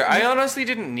 me neither. I honestly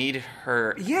didn't need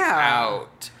her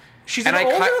out. She's an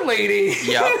older lady.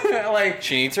 Yep. Like,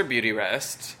 she needs her beauty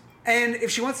rest. And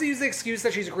if she wants to use the excuse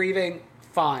that she's grieving,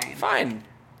 fine. Fine.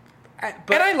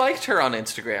 But and I liked her on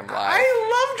Instagram Live.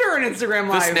 I loved her on Instagram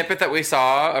Live. The snippet that we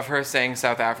saw of her saying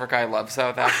South Africa, I love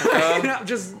South Africa.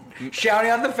 Just shouting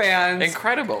at the fans.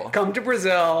 Incredible. Come to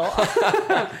Brazil.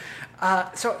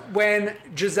 So when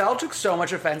Giselle took so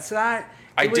much offense to that,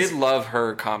 I did love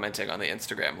her commenting on the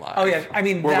Instagram live. Oh yeah, I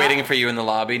mean we're waiting for you in the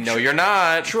lobby. No, you're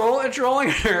not. Trolling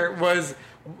her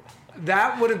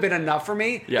that would have been enough for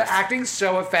me. Yes. The acting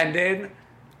so offended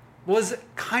was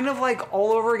kind of like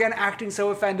all over again. Acting so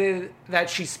offended that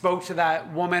she spoke to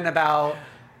that woman about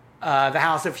the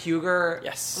House of Huger.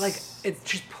 Yes, like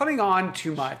she's putting on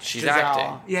too much. She's Giselle.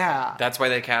 acting. Yeah, that's why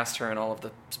they cast her in all of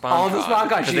the SponCon. All of the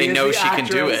SponCon because they know she can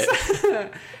do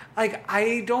it. Like,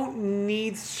 I don't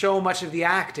need so much of the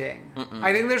acting. Mm-mm.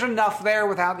 I think there's enough there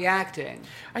without the acting.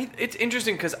 It's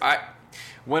interesting because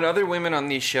when other women on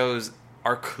these shows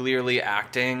are clearly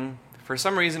acting, for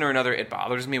some reason or another, it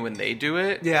bothers me when they do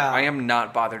it. Yeah. I am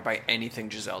not bothered by anything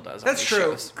Giselle does on That's these true,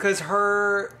 shows. because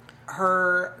her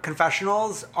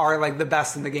confessionals are, like, the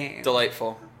best in the game.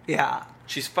 Delightful. Yeah.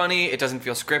 She's funny. It doesn't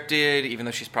feel scripted, even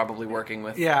though she's probably working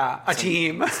with a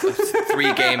team.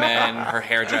 3 gay men, her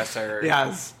hairdresser.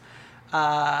 Yes.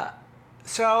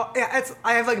 So yeah,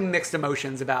 I have like mixed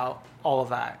emotions about all of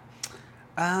that.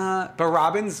 But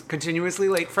Robin's continuously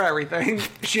late for everything.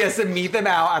 She has to meet them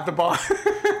out at the bar.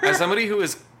 As somebody who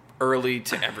is early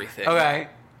to everything, okay,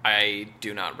 I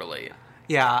do not relate.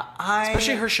 Yeah,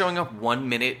 especially her showing up 1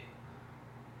 minute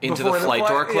into the flight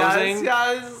door closing.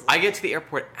 Yes. I get to the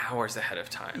airport hours ahead of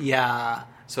time. Yeah.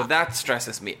 So that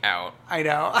stresses me out. I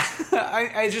know.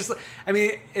 I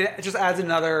mean, it just adds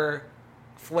another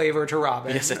flavor to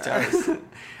Robin. Yes, it does.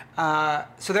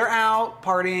 So they're out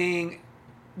partying.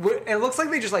 It looks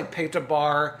like they just like picked a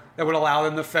bar that would allow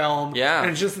them to film. Yeah. And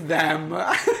it's just them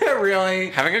really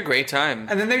having a great time.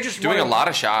 And then they just doing a lot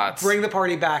of shots. Bring the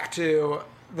party back to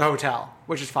the hotel,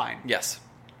 which is fine. Yes.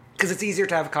 Because it's easier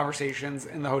to have conversations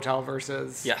in the hotel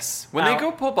versus... Yes. When they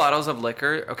go pull bottles of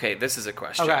liquor... Okay, this is a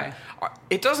question. Okay.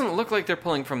 It doesn't look like they're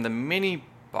pulling from the mini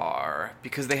bar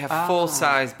because they have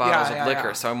full-size bottles of liquor.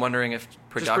 Yeah. So I'm wondering if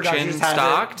production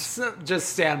stocked. Just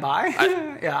stand by.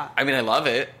 Yeah. I mean, I love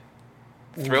it.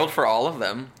 Thrilled for all of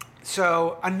them.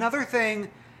 So another thing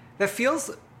that feels...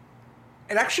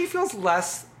 It actually feels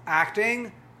less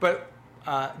acting, but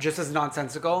just as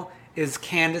nonsensical, is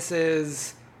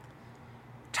Candace's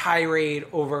tirade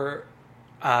over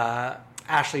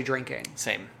Ashley drinking.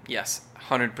 Same. Yes.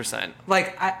 100%.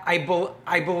 Like, I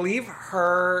believe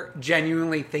her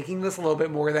genuinely thinking this a little bit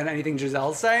more than anything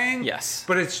Giselle's saying. Yes.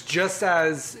 But it's just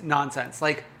as nonsense.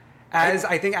 Like, as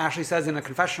I think Ashley says in a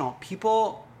confessional,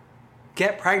 people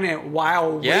get pregnant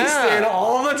while wasted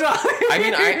all the time. I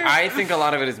mean, I think a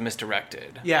lot of it is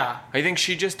misdirected. Yeah. I think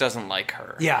she just doesn't like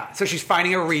her. Yeah. So she's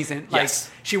finding a reason. Like,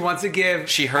 she wants to give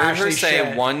She heard Ashley her say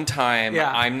shit. one time,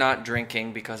 I'm not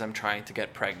drinking because I'm trying to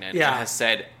get pregnant. Yeah. And has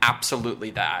said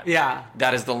absolutely that. Yeah.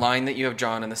 That is the line that you have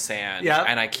drawn in the sand. Yeah.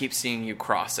 And I keep seeing you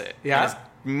cross it. Yeah. And is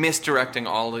misdirecting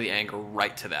all of the anger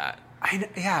right to that.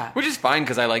 Yeah. Which is fine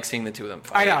because I like seeing the two of them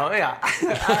fight. I know,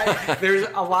 yeah. There's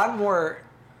a lot more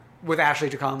with Ashley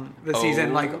to come this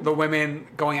season, like the women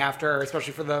going after her,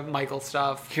 especially for the Michael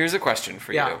stuff. Here's a question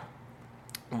for you.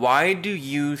 Why do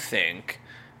you think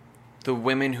the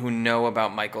women who know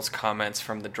about Michael's comments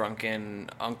from the drunken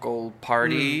uncle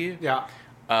party,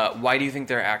 why do you think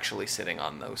they're actually sitting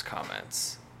on those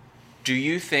comments? Do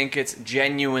you think it's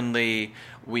genuinely,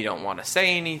 we don't want to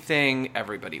say anything,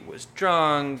 everybody was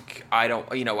drunk,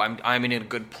 I'm in a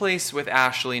good place with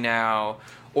Ashley now,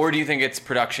 or do you think it's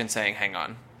production saying, hang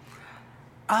on?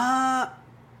 I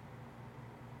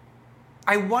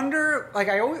wonder,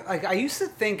 I used to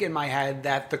think in my head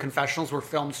that the confessionals were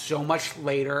filmed so much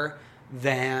later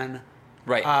than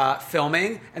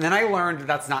filming, and then I learned that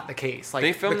that's not the case. Like,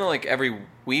 they film them like every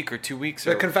week or 2 weeks.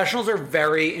 The confessionals are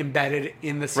very embedded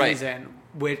in the season,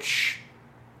 which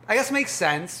I guess makes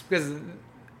sense, because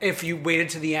if you waited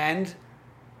to the end,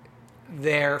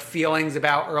 their feelings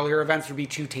about earlier events would be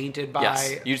too tainted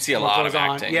by... you'd see a lot of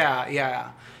acting.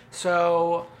 Yeah.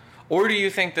 So... Or do you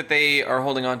think that they are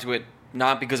holding on to it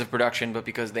not because of production, but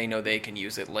because they know they can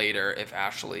use it later if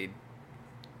Ashley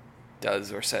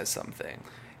does or says something?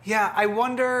 Yeah, I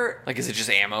wonder... Like, is it just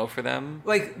ammo for them?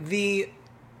 Like, the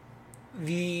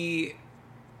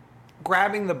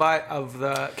grabbing the butt of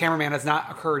the cameraman has not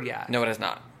occurred yet. No, it has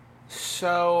not.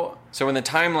 So in the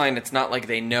timeline, it's not like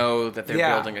they know that they're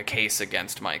building a case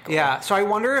against Michael. Yeah, so I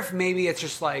wonder if maybe it's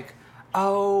just like,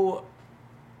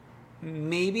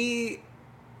 maybe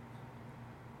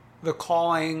the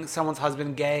calling someone's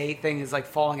husband gay thing is like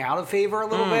falling out of favor a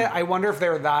little bit. I wonder if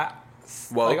they're that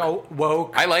woke.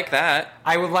 Woke. I like that.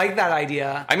 I would like that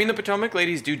idea. I mean, the Potomac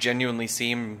ladies do genuinely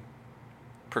seem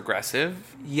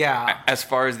progressive. Yeah. As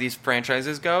far as these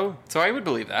franchises go. So I would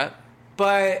believe that.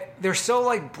 But they're still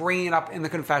like bringing it up in the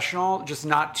confessional, just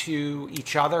not to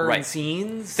each other in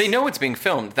scenes. They know it's being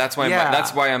filmed. That's why.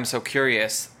 That's why I'm so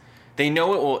curious. They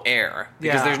know it will air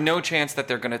because Yeah. there's no chance that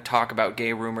they're going to talk about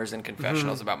gay rumors and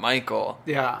confessionals about Michael.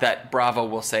 Yeah. That Bravo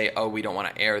will say, "Oh, we don't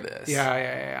want to air this."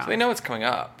 Yeah. So they know it's coming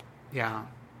up. Yeah.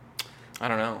 I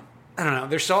don't know.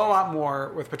 There's still a lot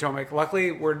more with Potomac.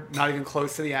 Luckily, we're not even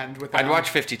close to the end with them. I'd watch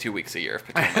 52 weeks a year of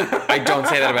Potomac. I don't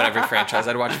say that about every franchise.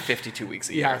 I'd watch 52 weeks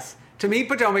a year. Yes. To me,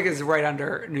 Potomac is right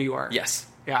under New York. Yes.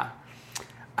 Yeah.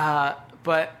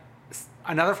 But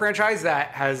another franchise that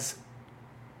has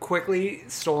quickly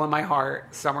stolen my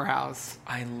heart, Summer House.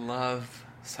 I love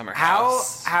Summer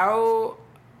House.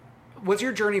 What's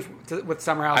your journey with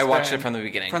Summer House? I watched it from the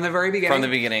beginning. From the very beginning? From the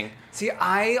beginning. See,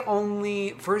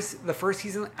 the first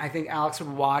season, I think Alex would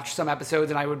watch some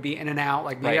episodes and I would be in and out.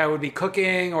 Like maybe Right. I would be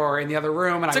cooking or in the other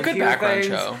room and It's I a would good hear background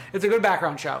things. show. It's a good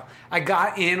background show. I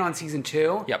got in on season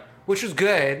 2. Yep. Which was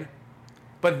good.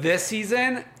 But this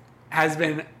season has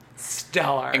been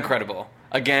stellar. Incredible.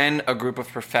 Again, a group of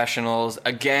professionals.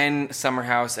 Again, Summer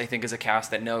House, I think, is a cast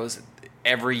that knows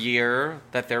every year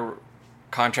that their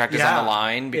contract is on the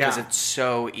line because it's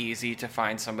so easy to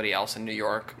find somebody else in New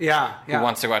York who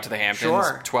wants to go out to the Hamptons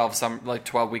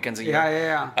 12 weekends a year.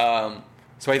 Yeah.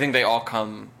 So I think they all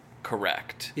come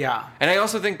correct. Yeah. And I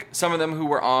also think some of them who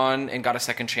were on and got a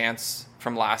second chance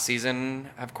from last season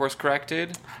have course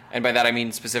corrected. And by that I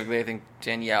mean specifically I think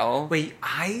Danielle. Wait,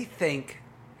 I think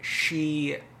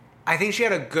she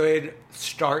had a good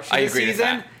start to the agree with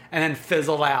season that. and then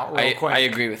fizzled out real quick. I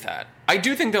agree with that. I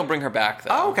do think they'll bring her back, though.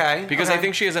 Oh, okay. Because okay. I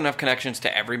think she has enough connections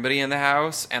to everybody in the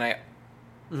house, and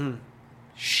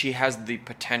she has the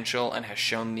potential and has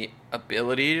shown the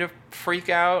ability to freak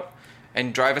out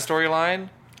and drive a storyline.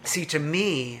 See, to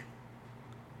me...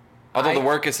 Although the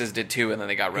Workuses did too, and then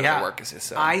they got rid of the Workuses.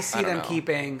 So I see don't them know.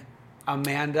 keeping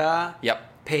Amanda,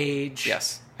 Paige,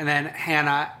 and then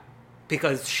Hannah,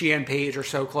 because she and Paige are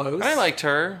so close. I liked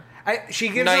her. She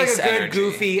gives Nice like a good energy.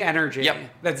 goofy energy Yep.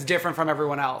 that's different from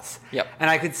everyone else. Yep. And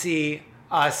I could see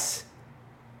us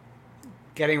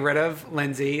getting rid of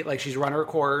Lindsay, like she's run her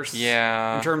course.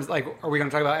 Yeah. In terms, like, are we going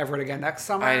to talk about Everett again next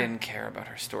summer? I didn't care about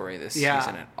her story this Yeah.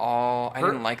 season at all. I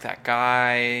didn't like that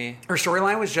guy. Her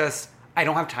storyline was just, I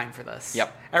don't have time for this.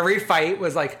 Yep. Every fight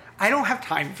was like, I don't have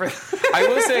time for this. I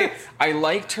will say, I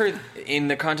liked her in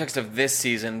the context of this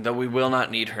season, though we will not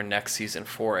need her next season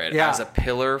for it. Yeah. As a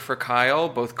pillar for Kyle,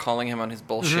 both calling him on his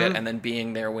bullshit and then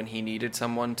being there when he needed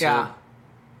someone to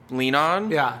lean on.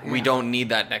 We don't need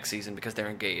that next season because they're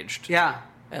engaged. Yeah.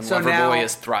 And So Loverboy now-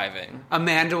 is thriving.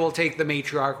 Amanda will take the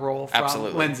matriarch role from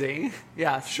Absolutely. Lindsay.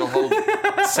 Yes. She'll hold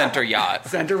center yacht.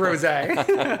 Center Rose.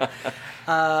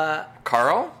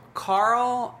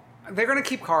 Carl? They're going to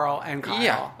keep Carl and Kyle.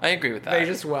 Yeah, I agree with that. They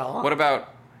just will. What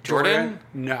about Jordan?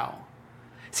 No.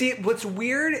 See, what's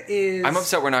weird is... I'm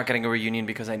upset we're not getting a reunion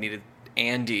because I needed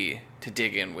Andy to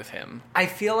dig in with him. I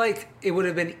feel like it would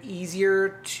have been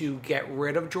easier to get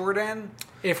rid of Jordan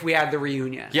if we had the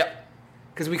reunion. Yep.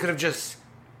 Because we could have just...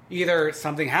 Either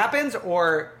something happens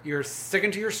or you're sticking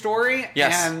to your story.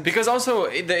 Yes, And because also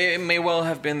it may well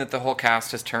have been that the whole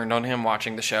cast has turned on him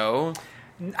watching the show.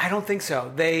 I don't think so. Are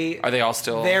they all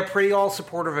still... They're pretty all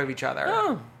supportive of each other.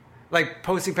 Oh. Like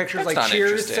posting pictures That's like not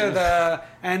cheers to interesting. the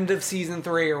end of season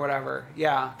 3 or whatever.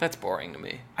 Yeah. That's boring to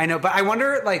me. I know, but I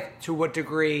wonder like to what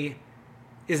degree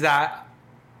is that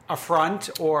a front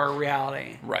or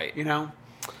reality? Right. You know?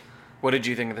 What did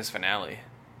you think of this finale?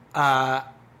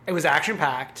 It was action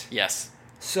packed. Yes.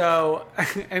 So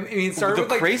I mean it started The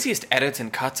with like craziest edits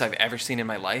and cuts I've ever seen in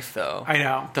my life, though. I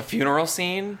know. The funeral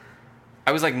scene.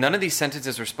 I was like, none of these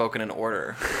sentences were spoken in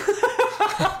order.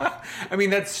 I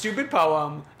mean that stupid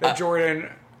poem that Jordan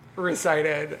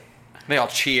recited. They all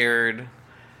cheered.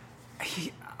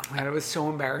 Man, it was so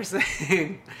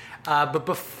embarrassing. But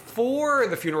before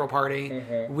the funeral party,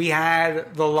 we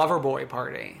had the Loverboy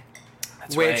party.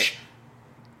 That's which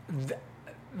right.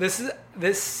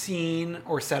 This scene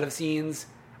or set of scenes,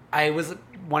 I was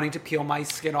wanting to peel my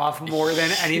skin off more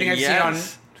than anything I've seen on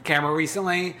camera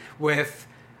recently with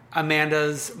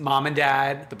Amanda's mom and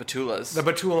dad. The Batulas. The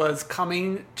Batulas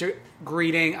coming to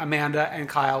greeting Amanda and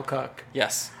Kyle Cook.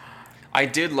 Yes. I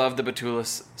did love the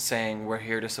Batulas saying, we're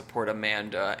here to support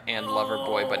Amanda and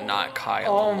Loverboy, but not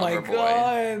Kyle Oh and my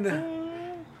Loverboy.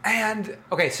 God. And,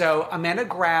 okay, so Amanda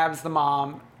grabs the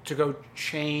mom to go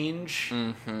change,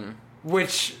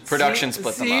 which Production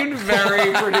split them up. seemed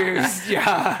very produced,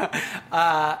 yeah.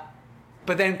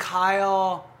 But then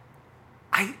Kyle,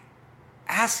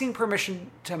 asking permission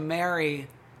to marry,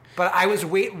 but I was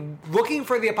looking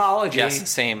for the apology. Yes,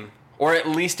 same. Or at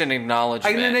least an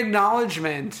acknowledgement. An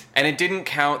acknowledgement. And it didn't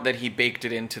count that he baked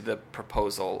it into the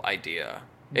proposal idea.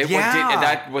 Yeah.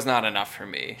 That was not enough for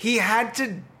me. He had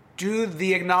to do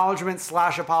the acknowledgement /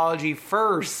 apology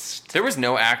first. There was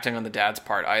no acting on the dad's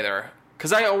part either.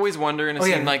 Because I always wonder in a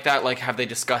scene like that, like, have they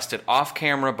discussed it off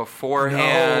camera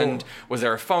beforehand? No. Was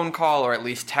there a phone call or at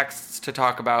least texts to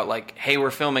talk about, like, hey,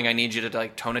 we're filming, I need you to,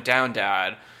 like, tone it down,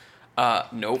 Dad?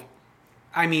 Nope.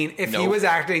 I mean, if he was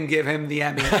acting, give him the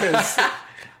Emmy. Because,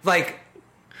 like,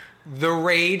 the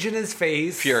rage in his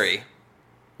face. Fury.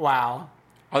 Wow.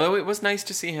 Although it was nice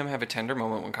to see him have a tender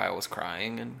moment when Kyle was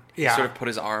crying and he sort of put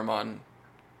his arm on.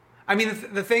 I mean,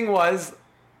 the thing was,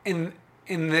 in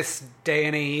this day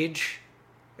and age,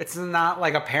 it's not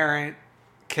like a parent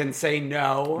can say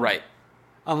no. Right.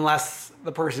 Unless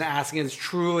the person asking is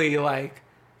truly, like,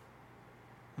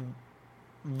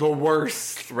 the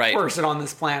worst person on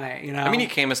this planet, you know? I mean, he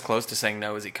came as close to saying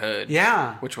no as he could.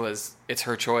 Yeah. Which was, it's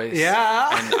her choice. Yeah.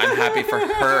 And I'm happy for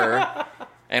her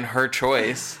and her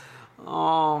choice.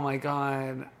 Oh, my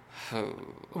God.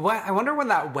 What? I wonder when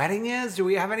that wedding is. Do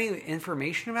we have any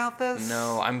information about this?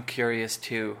 No, I'm curious,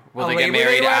 too. Will they get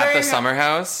married at the summer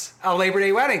house? A Labor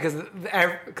Day wedding,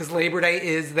 because Labor Day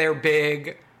is their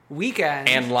big weekend.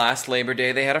 And last Labor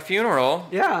Day, they had a funeral.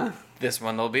 Yeah. This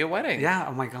one, there'll be a wedding. Yeah,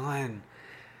 oh my God.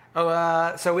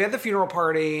 Oh, so we had the funeral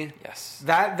party. Yes.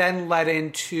 That then led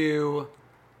into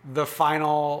the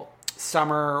final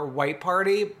summer white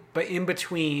party, but in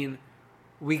between,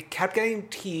 we kept getting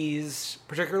teased,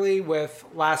 particularly with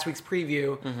last week's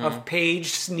preview, of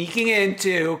Paige sneaking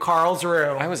into Carl's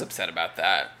room. I was upset about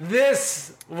that.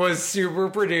 This was super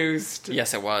produced.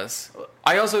 Yes, it was.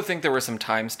 I also think there was some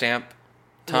timestamp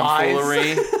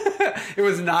tomfoolery. It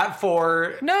was not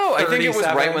for No, I think it was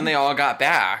right when they all got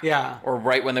back. Yeah. Or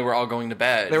right when they were all going to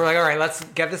bed. They were like, all right, let's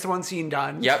get this one scene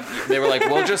done. Yep. They were like,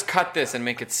 we'll just cut this and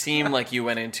make it seem like you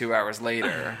went in 2 hours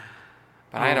later.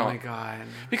 But I don't. Oh, my God.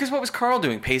 Because what was Carl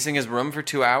doing? Pacing his room for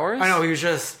 2 hours? I know, he was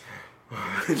just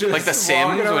like the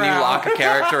Sims when you lock a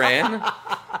character in?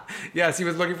 Yes, he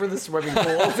was looking for the swimming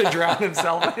pool to drown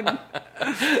himself in.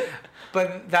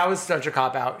 But that was such a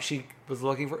cop-out. She was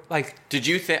looking for, like... Did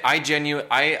you think...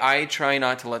 I try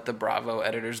not to let the Bravo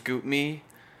editors goop me.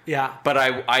 Yeah. But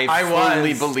I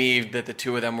fully believed that the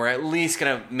two of them were at least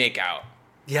going to make out.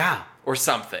 Yeah. Or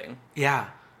something.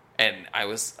 Yeah. And I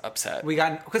was upset. We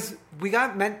got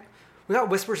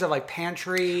whispers of, like,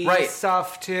 pantry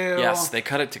stuff, too. Yes, they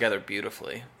cut it together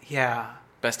beautifully. Yeah.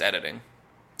 Best editing.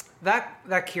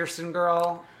 That Kirsten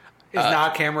girl is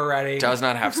not camera ready. Does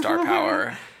not have star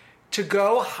power. To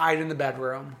go hide in the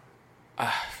bedroom.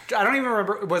 I don't even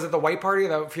remember. Was it the white party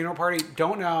or the funeral party?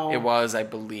 Don't know. It was, I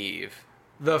believe.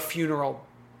 The funeral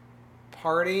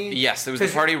party? Yes, it was the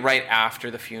party right after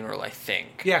the funeral, I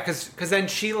think. Yeah, because then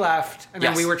she left, and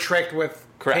then we were tricked with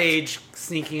Paige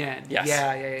sneaking in. Yes.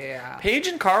 Yeah. Paige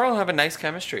and Carl have a nice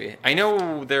chemistry. I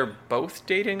know they're both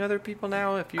dating other people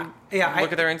now, if you look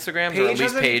at their Instagrams, or at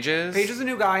least Paige's. Paige is a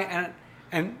new guy,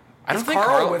 and I don't think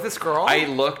Carl with this girl. I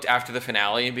looked after the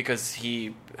finale because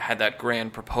he had that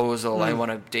grand proposal. I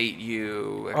want to date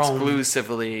you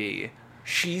exclusively.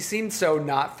 She seemed so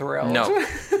not thrilled. No.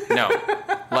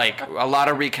 Like, a lot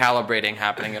of recalibrating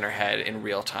happening in her head in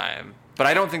real time. But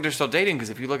I don't think they're still dating because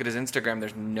if you look at his Instagram,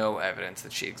 there's no evidence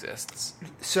that she exists.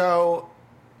 So,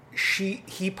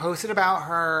 he posted about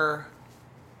her,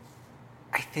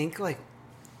 I think, like,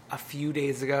 a few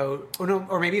days ago,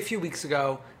 or maybe a few weeks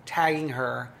ago, tagging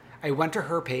her. I went to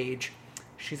her page.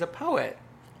 She's a poet.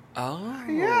 Oh.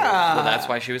 Yeah. Well, that's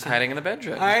why she was hiding in the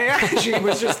bedroom. She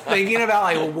was just thinking about,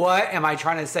 like, what am I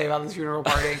trying to say about this funeral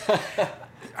party?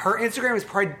 Her Instagram is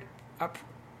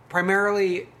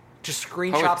primarily just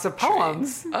screenshots of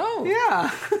poems. Oh. Yeah.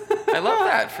 I love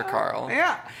that for Carl.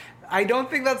 Yeah. I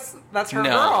don't think that's her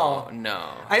girl. No.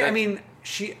 I mean,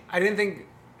 I didn't think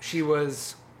she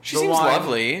was She seems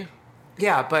lovely.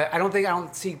 Yeah, but I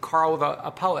don't see Carl with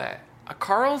a poet.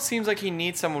 Carl seems like he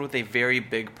needs someone with a very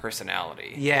big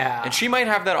personality. Yeah. And she might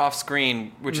have that off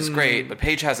screen, which is great, but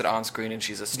Paige has it on screen and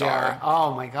she's a star. Yeah.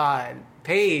 Oh my God.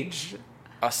 Paige.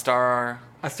 A star.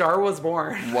 A star was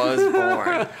born.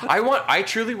 I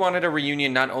truly wanted a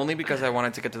reunion not only because I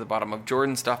wanted to get to the bottom of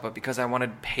Jordan stuff, but because I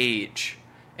wanted Paige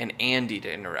and Andy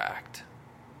to interact.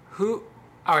 All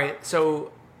right,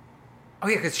 so... Oh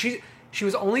yeah, because she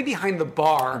was only behind the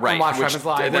bar and watched Travis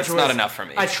Live. That's not enough for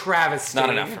me. A travesty. Not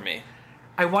enough for me.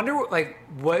 I wonder, like,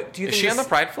 what do you think... Is she on the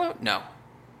Pride float? No.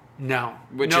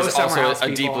 Which is also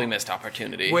a deeply missed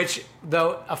opportunity. Which,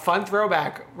 though, a fun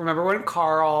throwback. Remember when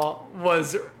Carl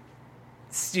was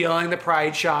stealing the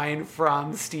Pride shine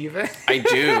from Steven? I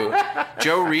do.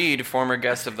 Joe Reed, former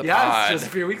guest of the pod. Just a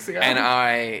few weeks ago. And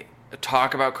I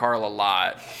talk about Carl a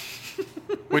lot.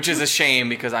 Which is a shame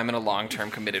because I'm in a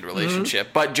long-term committed relationship.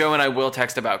 Mm-hmm. But Joe and I will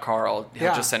text about Carl.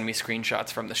 He'll just send me screenshots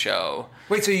from the show.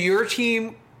 Wait, so you're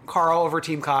team Carl over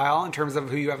team Kyle in terms of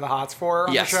who you have the hots for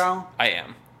on the show? I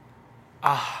am.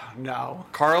 No.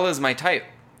 Carl is my type.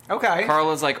 Okay.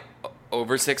 Carl is like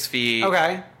over 6 feet.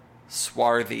 Okay.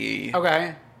 Swarthy.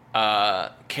 Okay.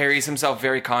 Carries himself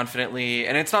very confidently.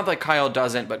 And it's not like Kyle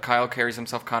doesn't, but Kyle carries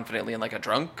himself confidently in like a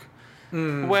drunk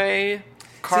way.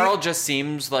 Carl just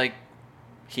seems like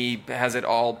he has it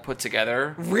all put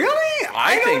together. Really?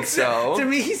 I think so. To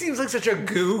me, he seems like such a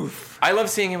goof. I love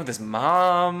seeing him with his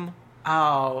mom.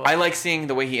 Oh. I like seeing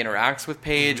the way he interacts with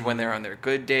Paige when they're on their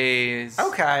good days.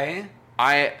 Okay.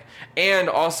 I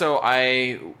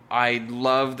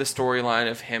love the storyline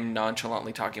of him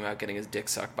nonchalantly talking about getting his dick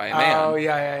sucked by a man. Oh,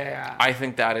 yeah. I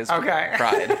think that is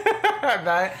pride.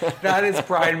 that is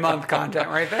Pride Month content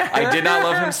right there. I did not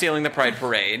love him stealing the Pride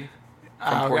Parade.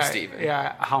 From poor Steven.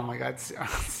 Yeah. Oh my God.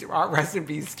 Rest in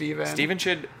peace, Steven. Steven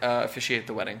should officiate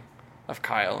the wedding of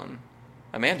Kyle and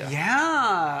Amanda.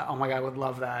 Yeah. Oh my God. I would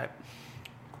love that.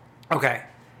 Okay.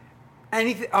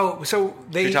 Anything? Oh, so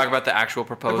they. Should we talk about the actual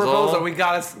proposal? The proposal. We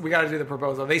got to do the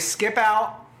proposal. They skip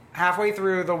out halfway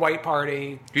through the white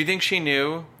party. Do you think she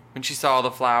knew when she saw all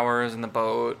the flowers and the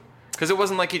boat? Because it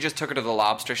wasn't like he just took her to the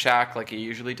lobster shack like he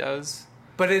usually does.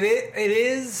 But it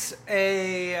is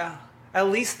a. At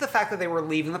least the fact that they were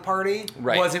leaving the party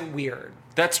wasn't weird.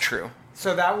 That's true.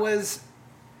 So that was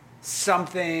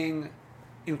something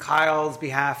in Kyle's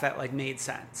behalf that like made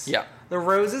sense. Yeah. The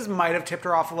roses might have tipped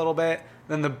her off a little bit.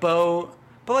 Then the boat,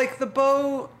 but like the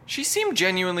boat, she seemed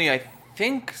genuinely, I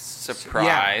think,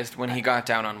 surprised when he got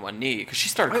down on one knee because she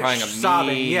started crying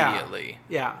immediately.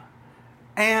 Yeah.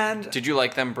 And did you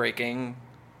like them breaking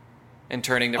and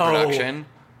turning to production?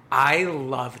 I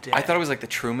loved it. I thought it was like the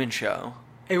Truman Show.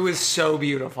 It was so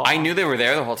beautiful. I knew they were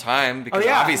there the whole time because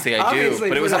obviously I do.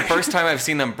 But it was the first time I've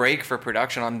seen them break for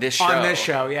production on this show. On this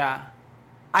show, yeah.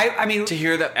 I mean, to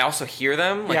hear them, also hear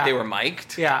them like they were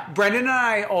mic'd. Yeah, Brendan and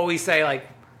I always say like,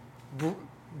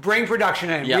 bring production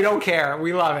in. Yep. We don't care.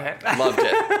 We love it. Loved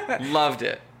it. Loved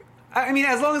it. I mean,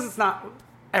 as long as it's not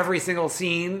every single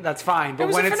scene, that's fine.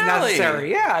 But when it's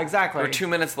necessary, yeah, exactly. There were 2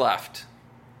 minutes left.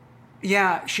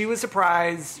 Yeah, she was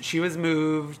surprised. She was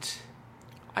moved.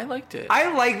 I liked it.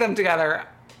 I like them together.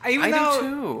 Even though do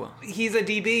too. He's a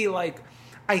DB, like,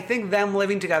 I think them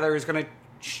living together is going to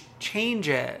change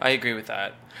it. I agree with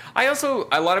that.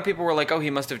 A lot of people were like, oh, he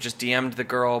must have just DM'd the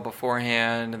girl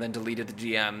beforehand and then deleted the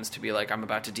DMs to be like, I'm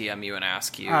about to DM you and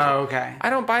ask you. Oh, okay. I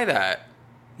don't buy that.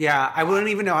 Yeah, I wouldn't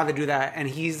even know how to do that, and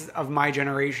he's of my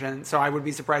generation, so I would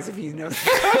be surprised if he knows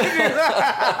how to do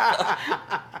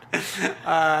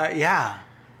that. Yeah.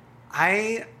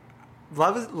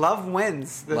 Love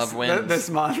wins this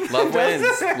month. Love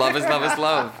wins. Love is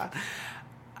love.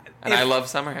 And I love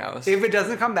Summer House. If it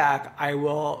doesn't come back, I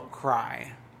will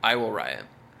cry. I will riot.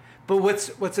 But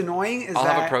what's annoying is I'll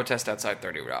that have a protest outside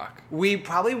 30 Rock. We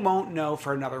probably won't know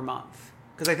for another month.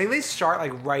 Because I think they start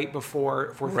like right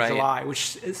before 4th of July,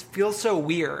 which feels so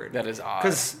weird. That is odd.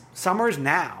 Because summer's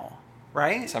now,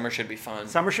 right? Summer should be fun.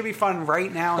 Summer should be fun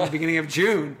right now in the beginning of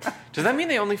June. Does that mean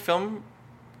they only film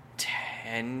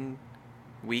 10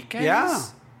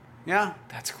 weekends? Yeah.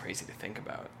 That's crazy to think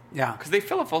about. Yeah. Because they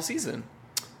fill a full season.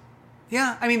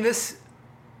 Yeah, I mean, this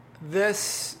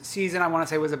season, I want to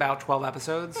say, was about 12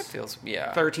 episodes. That feels,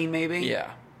 13 maybe?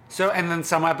 Yeah. So, and then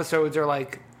some episodes are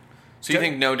like... So you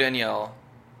think no Danielle?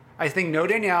 I think no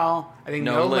Danielle. I think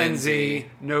no Lindsay.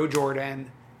 No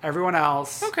Jordan. Everyone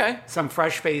else. Okay. Some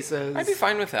fresh faces. I'd be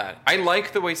fine with that. I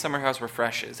like the way Summer House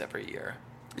refreshes every year.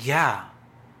 Yeah.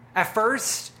 At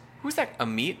first... Who was that?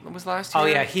 Amit was last year? Oh,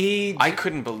 yeah. I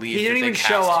couldn't believe he didn't even cast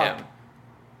show up. Him.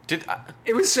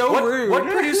 It was so rude. What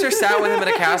producer sat with him at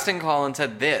a casting call and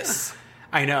said this?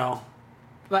 I know.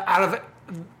 But out of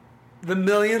the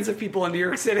millions of people in New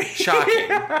York City. Shocking.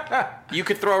 You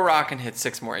could throw a rock and hit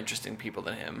 6 more interesting people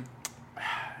than him.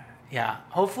 Yeah.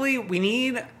 Hopefully we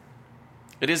need...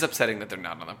 It is upsetting that they're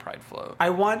not on the Pride float. I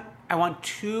want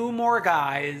 2 more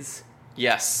guys.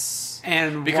 Yes.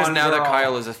 And because one now girl. that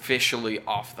Kyle is officially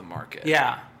off the market.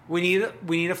 Yeah. We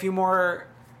need a few more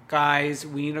guys.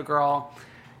 We need a girl.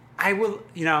 I will,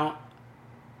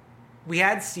 we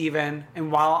had Steven,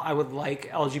 and while I would like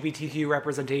LGBTQ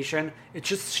representation, it's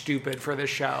just stupid for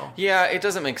this show. Yeah, it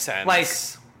doesn't make sense. Like,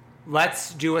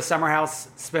 let's do a Summer House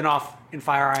spinoff in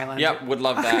Fire Island. Yep, would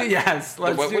love that. Yes,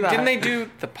 let's do that. Didn't they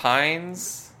do The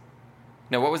Pines?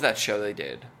 No, what was that show they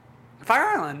did? Fire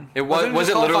Island. Was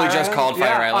it literally just called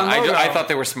Fire Island? I thought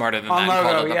they were smarter than that and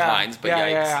called it The Pines, but yikes.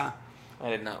 Yeah. I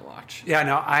did not watch. Yeah,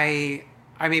 no, I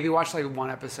I maybe watched like one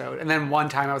episode, and then one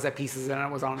time I was at Pieces and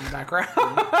it was on in the background.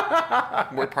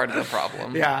 We're part of the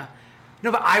problem. Yeah.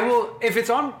 No, but I will, if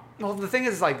it's on, well, the thing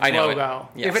is like I know logo.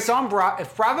 Yes. If it's on,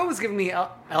 if Bravo was giving me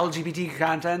LGBT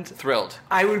content, thrilled.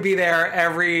 I would be there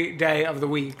every day of the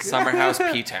week. Summer House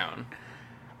P-Town.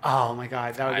 Oh my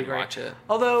God, that would be great. I'd watch it.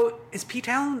 Although, is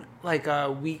P-Town like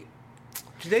a week?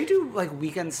 Do they do like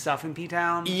weekend stuff in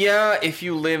P-Town? Yeah, if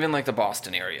you live in like the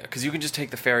Boston area, because you can just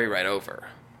take the ferry right over.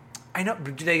 I know.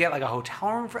 Do they get like a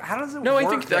hotel room for? How does it No,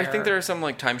 work? I think there are some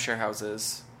like timeshare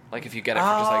houses. Like if you get it for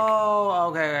just like. Oh,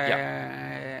 okay. Yeah.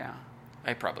 Yeah.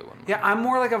 I probably wouldn't. Yeah, I'm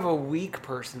more like of a week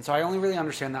person, so I only really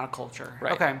understand that culture.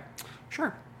 Right. Okay.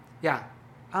 Sure. Yeah.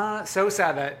 So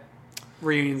sad that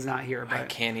Reunion's not here. But I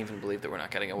can't even believe that we're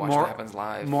not getting a Watch more, What Happens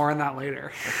Live. More on that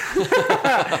later.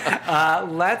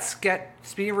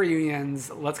 Speaking of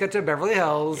reunions, let's get to Beverly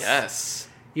Hills. Yes.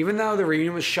 Even though the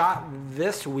reunion was shot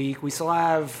this week, we still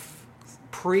have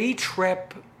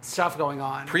pre-trip stuff going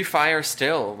on. Pre-fire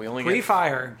still. We only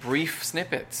Pre-fire. get brief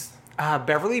snippets.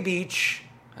 Beverly Beach,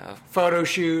 photo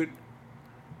shoot.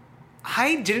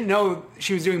 I didn't know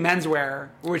she was doing menswear,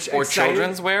 which or excited.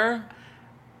 children's wear.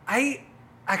 I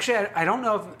don't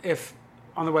know if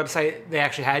on the website they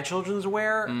actually had children's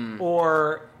wear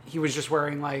or he was just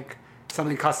wearing like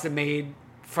something custom made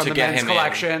from the men's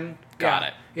collection. Got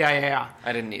it. Yeah.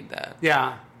 I didn't need that.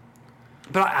 Yeah.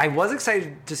 But I was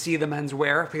excited to see the men's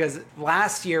wear because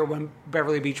last year when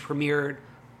Beverly Beach premiered,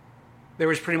 there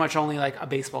was pretty much only like a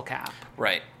baseball cap.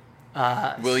 Right.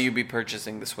 Will you be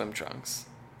purchasing the swim trunks?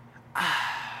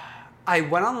 I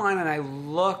went online and I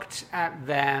looked at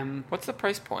them. What's the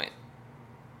price point?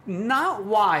 Not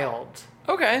wild.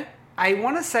 Okay. I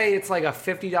want to say it's like a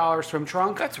 $50 swim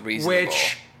trunk. That's reasonable.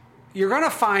 Which you're going to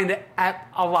find at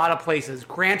a lot of places.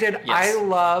 Granted, Yes. I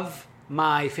love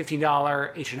my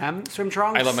 $15 H&M swim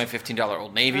trunks. I love my $15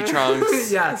 Old Navy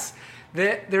trunks. Yes.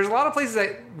 There's a lot of places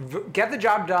that get the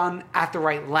job done at the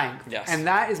right length. Yes. And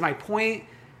that is my point.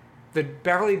 The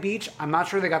Beverly Beach, I'm not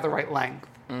sure they got the right length.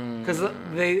 Because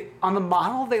on the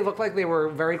model, they look like they were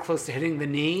very close to hitting the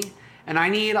knee. And I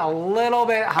need a little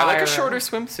bit higher. I like a shorter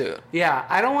swimsuit. Yeah.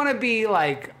 I don't want to be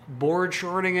like board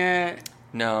shorting it.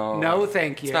 No. No,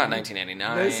 thank you. It's not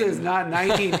 1989. This is not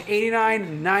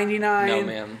 1989, 99. No,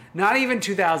 ma'am. Not even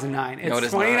 2009. It's No, it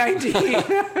is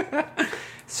 2019.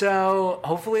 So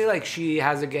hopefully, like, she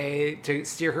has a gay to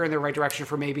steer her in the right direction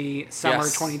for maybe summer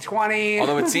 2020.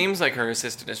 Although it seems like her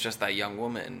assistant is just that young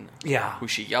woman. Yeah. Who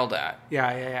she yelled at.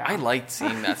 Yeah. I liked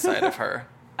seeing that side of her.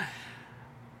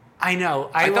 I know.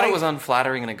 I thought it was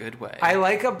unflattering in a good way. I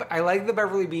like the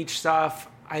Beverly Beach stuff.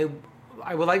 I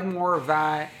would like more of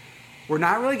that. We're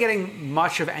not really getting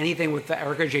much of anything with the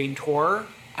Erika Jayne tour.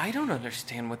 I don't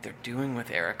understand what they're doing with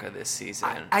Erika this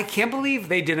season. I can't believe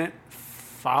they didn't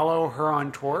follow her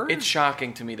on tour. It's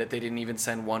shocking to me that they didn't even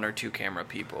send 1 or 2 camera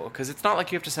people, because it's not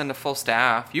like you have to send a full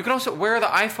staff. You can also, where are the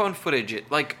iPhone footage?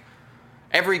 Like,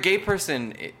 every gay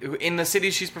person in the city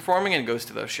she's performing in goes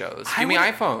to those shows. Give me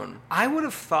iPhone. I would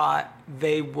have thought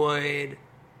they would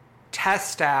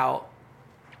test out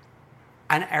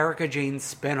an Erika Jayne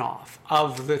spinoff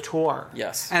of the tour.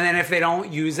 Yes. And then if they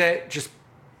don't use it, just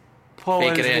pull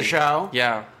into the show.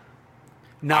 Yeah.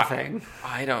 Nothing.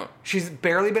 I don't. She's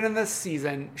barely been in this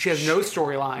season. She has no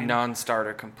storyline.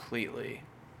 Non-starter completely.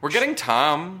 We're getting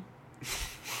Tom.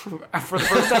 For the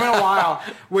first time in a while,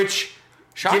 which,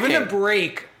 shocking. Given the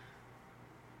break,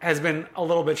 has been a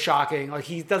little bit shocking. Like,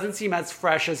 he doesn't seem as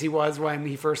fresh as he was when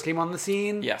he first came on the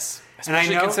scene. Yes.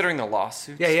 Especially considering the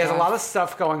lawsuits. Yeah, he has a lot of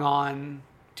stuff going on.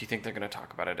 Do you think they're going to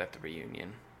talk about it at the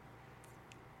reunion?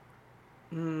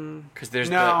 Because there's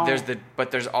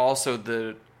also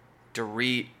the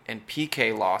Dorit and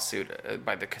PK lawsuit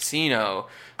by the casino.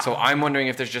 So I'm wondering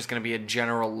if there's just going to be a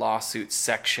general lawsuit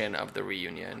section of the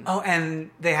reunion. Oh, and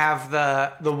they have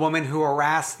the woman who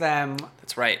harassed them.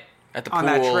 That's right. At the pool. On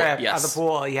that trip. Yes. At the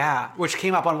pool, yeah. Which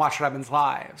came up on Watch What Happens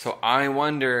Live. So I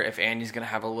wonder if Andy's going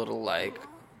to have a little, like,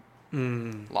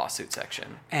 lawsuit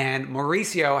section. And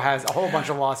Mauricio has a whole bunch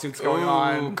of lawsuits going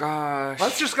on. Oh, gosh.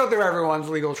 Let's just go through everyone's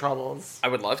legal troubles. I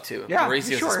would love to. Yeah,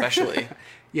 Mauricio's sure. especially.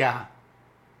 Yeah.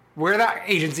 Wear that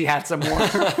agency hat some more.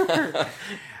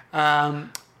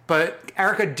 But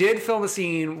Erika did film a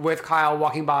scene with Kyle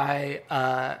walking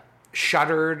by,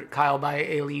 shuttered Kyle by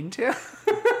Aileen too.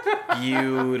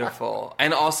 Beautiful.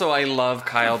 And also I love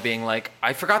Kyle being like,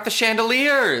 I forgot the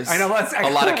chandeliers. I know, that's a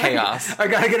lot of chaos. I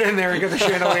gotta get in there and get the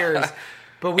chandeliers.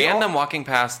 But them walking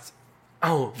past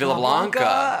Villa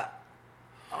Blanca.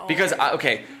 Because,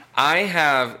 I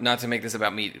have, not to make this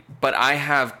about me, but I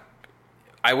have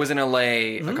I was in LA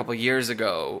a couple years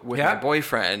ago with my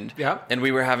boyfriend, and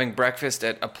we were having breakfast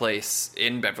at a place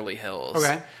in Beverly Hills.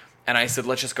 Okay. And I said,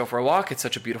 let's just go for a walk. It's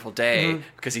such a beautiful day,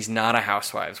 because he's not a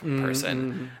housewives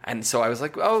person. And so I was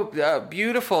like,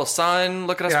 beautiful sun.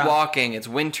 Look at us walking. It's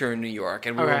winter in New York.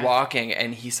 And we were walking,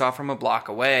 and he saw from a block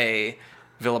away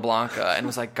Villa Blanca and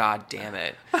was like, God damn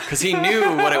it. Because he knew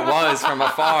what it was from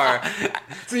afar.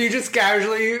 So you just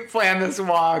casually planned this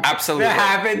walk. Absolutely. That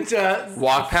happened to...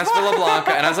 Walk past Villa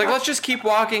Blanca. And I was like, let's just keep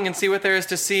walking and see what there is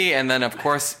to see. And then, of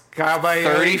course,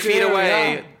 30 feet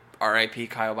away... R.I.P.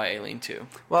 Kyle by Aileen too.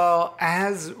 Well,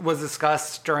 as was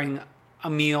discussed during a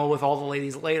meal with all the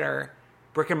ladies later,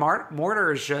 brick and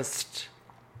mortar is just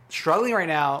struggling right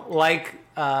now, like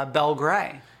Belle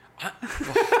Gray.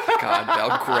 God,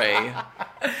 Belle Gray.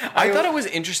 I thought it was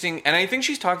interesting, and I think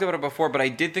she's talked about it before, but I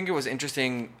did think it was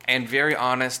interesting and very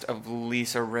honest of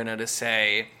Lisa Rinna to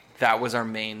say that was our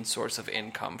main source of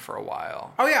income for a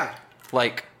while. Oh, yeah.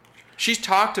 Like, she's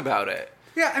talked about it.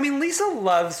 Yeah, I mean, Lisa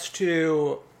loves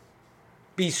to...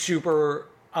 be super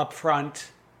upfront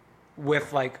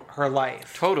with like her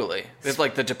life. Totally. It's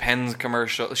like the Depends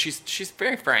commercial. She's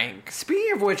very frank.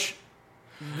 Speaking of which,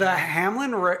 the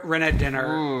Hamlin Rinna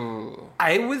dinner,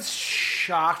 I was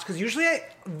shocked because usually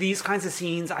these kinds of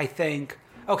scenes, I think,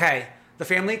 okay, the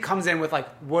family comes in with like,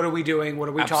 what are we doing? What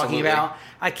are we talking about?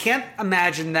 I can't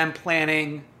imagine them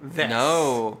planning this.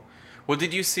 No. Well,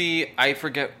 did you see? I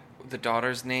forget the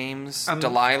daughters' names.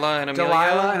 Delilah and Amelia.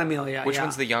 Delilah and Amelia. Which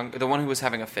one's the one who was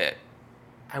having a fit?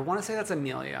 I want to say that's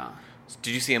Amelia.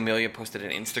 Did you see Amelia posted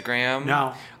an Instagram?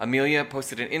 No. Amelia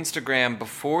posted an Instagram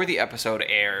before the episode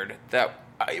aired that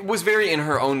was very in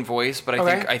her own voice, but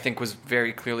I think was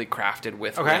very clearly crafted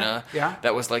with Rinna. Yeah.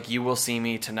 That was like, you will see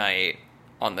me tonight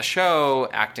on the show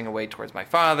acting away towards my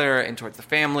father and towards the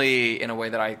family in a way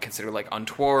that I consider like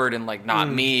untoward and like not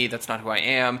me. That's not who I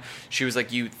am. She was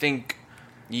like, you think...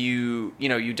 You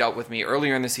dealt with me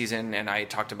earlier in the season, and I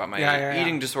talked about my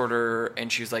eating disorder,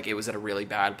 and she was like, it was at a really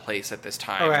bad place at this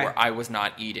time where I was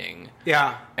not eating.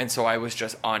 Yeah. And so I was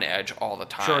just on edge all the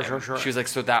time. Sure. She was like,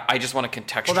 so that I just want to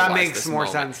contextualize this Well, that makes more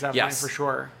moment. sense, definitely, for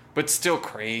sure. But still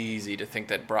crazy to think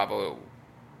that Bravo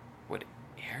would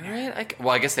air it?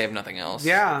 I guess they have nothing else.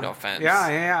 Yeah. No offense.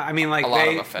 Yeah. I mean, like,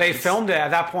 they filmed it.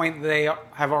 At that point, they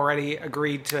have already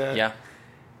agreed to... Yeah.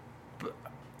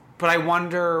 But I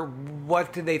wonder,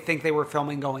 what did they think they were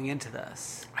filming going into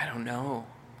this? I don't know.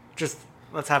 Just,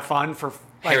 let's have fun for...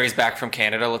 Like, Harry's back from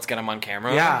Canada, let's get him on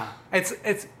camera. Yeah.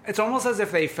 It's almost as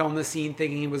if they filmed the scene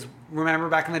thinking it was... Remember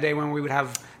back in the day when we would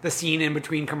have the scene in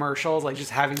between commercials, like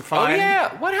just having fun? Oh,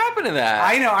 yeah. What happened to that?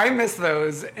 I know. I miss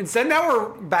those. Instead, now we're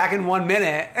back in 1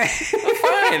 minute.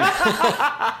 Fine.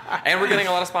 And we're getting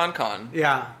a lot of SponCon.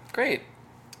 Yeah. Great.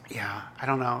 Yeah. I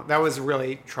don't know. That was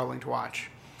really troubling to watch.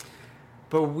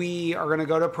 But we are going to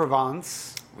go to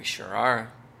Provence. We sure are.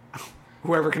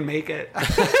 Whoever can make it.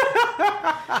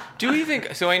 Do you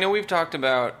think... So I know we've talked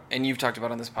about, and you've talked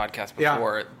about on this podcast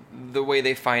before, the way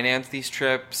they finance these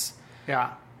trips.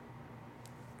 Yeah.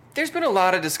 There's been a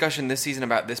lot of discussion this season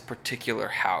about this particular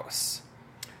house.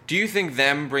 Do you think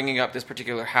them bringing up this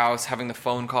particular house, having the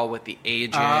phone call with the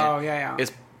agent...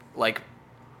 is like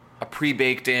a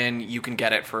pre-baked in, you can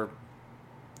get it for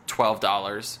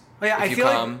 $12... Yeah, I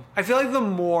feel like the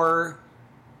more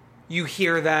you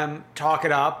hear them talk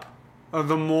it up,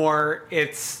 the more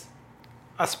it's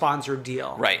a sponsored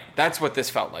deal. Right. That's what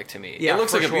this felt like to me. Yeah, it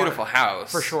looks like a beautiful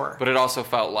house. For sure. But it also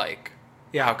felt like,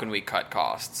 how can we cut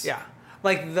costs? Yeah.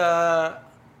 Like the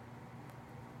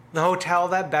hotel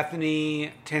that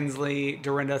Bethany, Tinsley,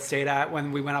 Dorinda stayed at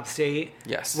when we went upstate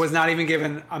was not even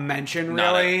given a mention,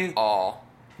 really. Not at all.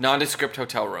 Nondescript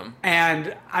hotel room.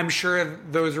 And I'm sure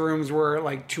those rooms were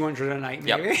like $200 a night,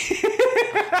 maybe.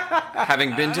 Yep.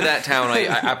 Having been to that town, I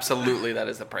absolutely, that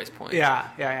is the price point.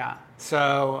 Yeah.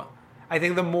 So I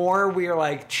think the more we are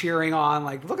like cheering on,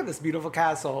 like, look at this beautiful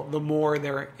castle, the more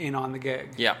they're in on the gig.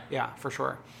 Yeah. Yeah, for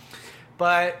sure.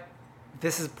 But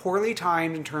this is poorly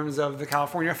timed in terms of the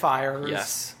California fires.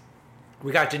 Yes.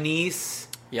 We got Denise.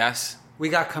 Yes. We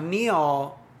got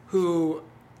Camille, who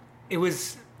it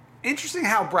was... interesting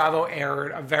how Bravo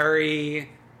aired a very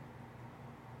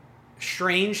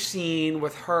strange scene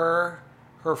with her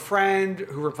friend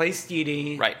who replaced Dee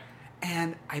Dee. Right.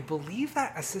 And I believe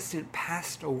that assistant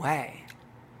passed away.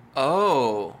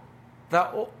 Oh.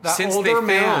 That Since older they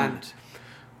man.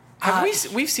 Have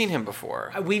we've seen him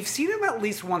before. We've seen him at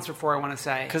least once before, I want to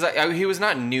say. Because he was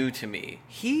not new to me.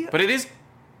 But it is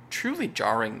truly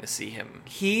jarring to see him.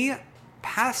 He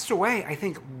passed away, I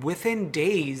think, within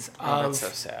days that's so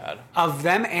sad. Of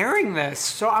them airing this.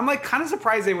 So I'm like kind of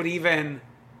surprised they would even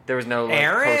there was no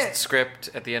air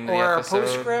postscript at the end of the episode. Or a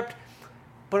postscript.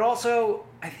 But also,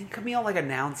 I think Camille like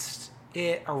announced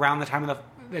it around the time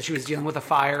that she was dealing with the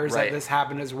fires that this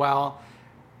happened as well,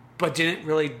 but didn't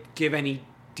really give any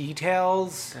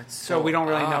details. So we don't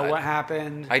really know what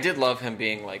happened. I did love him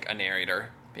being like a narrator,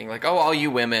 being like, "Oh, all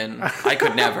you women, I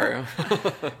could never."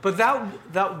 But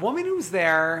that woman who was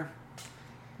there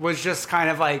was just kind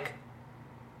of like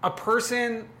a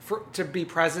person to be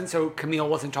present, so Camille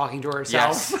wasn't talking to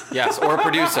herself. Yes, or a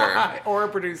producer. Or a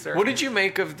producer. What did you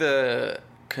make of the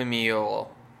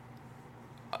Camille?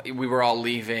 We were all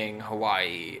leaving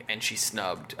Hawaii, and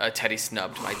Teddy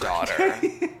snubbed my daughter.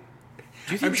 Do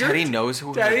you think Teddy knows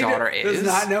who her daughter is? Does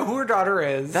not know who her daughter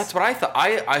is. That's what I thought.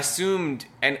 I assumed,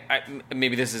 and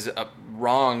maybe this is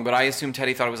wrong, but I assumed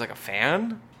Teddy thought it was like a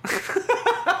fan.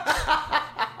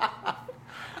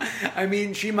 I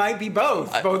mean, she might be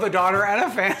both a daughter and a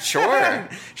fan. Sure.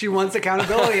 She wants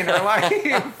accountability in her life.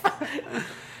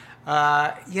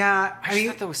 Yeah. I mean,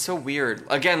 thought that was so weird.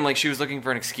 Again, like she was looking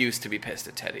for an excuse to be pissed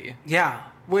at Teddy. Yeah.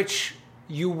 Which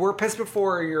you were pissed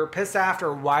before, you're pissed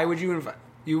after. Why would you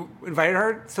you invited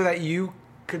her so that you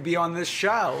could be on this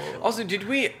show? Also,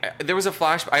 there was a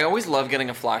flashback. I always love getting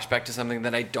a flashback to something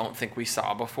that I don't think we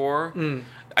saw before.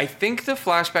 I think the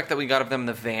flashback that we got of them in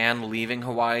the van leaving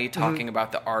Hawaii talking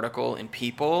about the article in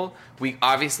People, we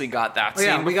obviously got that scene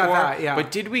before. We got that, yeah.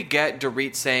 But did we get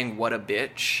Dorit saying, "What a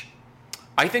bitch"?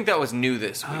 I think that was new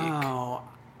this week. Oh.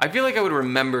 I feel like I would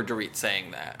remember Dorit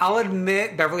saying that. I'll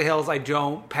admit, Beverly Hills, I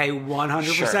don't pay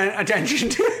 100% attention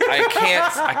to. I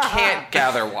can't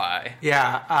gather why.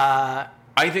 Yeah.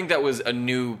 I think that was a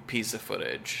new piece of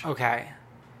footage. Okay.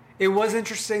 It was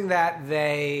interesting that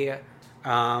they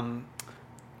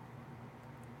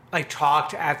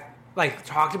talked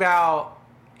about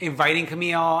inviting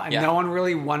Camille, and no one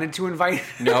really wanted to invite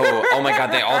her. No. Oh my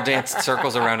God, they all danced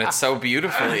circles around it so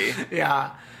beautifully.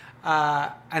 Yeah.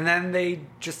 And then they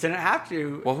just didn't have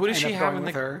to. Well, who does she have in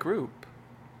the group?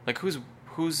 Like, who's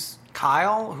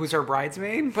Kyle, who's her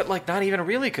bridesmaid? But like, not even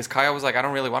really, because Kyle was like, "I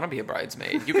don't really want to be a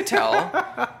bridesmaid." You could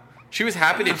tell. She was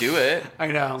happy to do it. I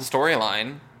know.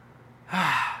 Storyline.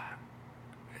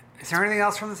 Is there anything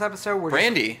else from this episode?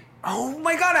 Brandy. Oh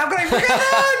my God, how could I forget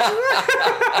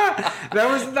that? That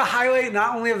was the highlight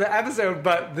not only of the episode,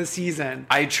 but the season.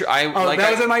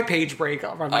 That was in my page break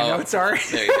on my notes, sorry.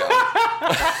 There you go.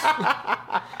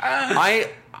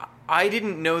 I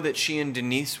didn't know that she and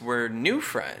Denise were new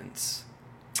friends.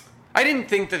 I didn't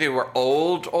think that they were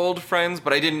old friends,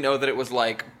 but I didn't know that it was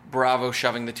like Bravo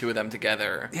shoving the two of them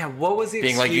together. Yeah, what was the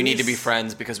excuse? Being like, you need to be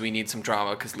friends because we need some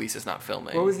drama because Lisa's not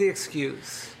filming. What was the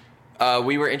excuse?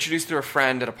 We were introduced through a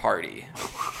friend at a party.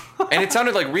 And it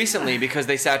sounded like recently because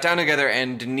they sat down together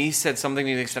and Denise said something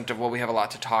to the extent of, "Well, we have a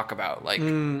lot to talk about." Like,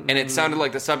 and it sounded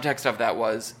like the subtext of that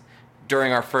was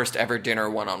during our first ever dinner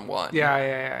one-on-one.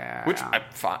 Yeah. Which,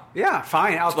 fine. Yeah,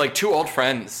 fine. I was like two old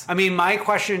friends. I mean, my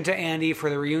question to Andy for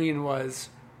the reunion was,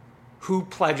 who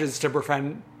pledges to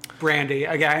befriend Brandy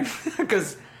again?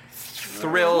 Because...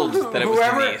 thrilled that it was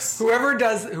Denise.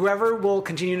 Whoever will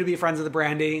continue to be friends with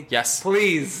Brandy. Yes.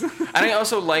 Please. And I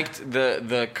also liked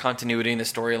the continuity and the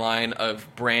storyline of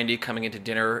Brandy coming into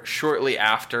dinner shortly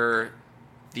after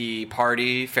the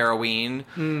party, Farroween,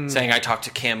 saying, "I talked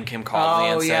to Kim called me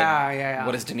and said,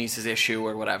 what is Denise's issue,"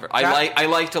 or whatever. I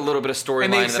liked a little bit of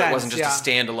storyline that it wasn't just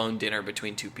a standalone dinner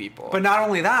between two people. But not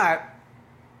only that,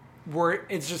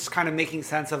 it's just kind of making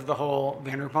sense of the whole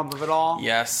Vanderpump of it all.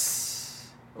 Yes.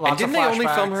 Lots and didn't they only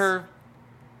film her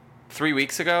 3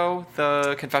 weeks ago,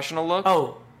 the confessional look?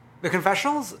 Oh, the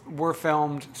confessionals were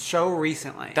filmed so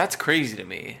recently. That's crazy to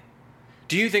me.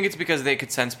 Do you think it's because they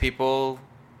could sense people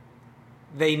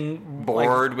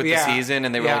bored with the season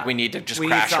and they were like, we need to just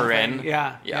crash her in?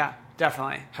 Yeah,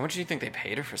 definitely. How much do you think they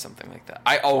paid her for something like that?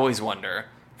 I always wonder.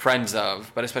 Friends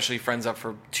of, but especially Friends of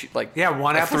for 1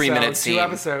 episode, 3-minute scene. 2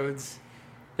 episodes.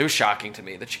 It was shocking to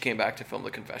me that she came back to film the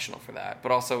confessional for that.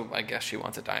 But also, I guess she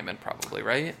wants a diamond probably,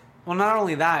 right? Well, not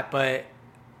only that, but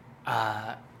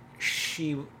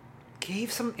she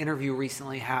gave some interview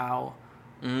recently how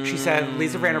she said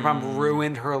Lisa Vanderpump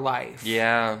ruined her life.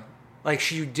 Yeah. Like,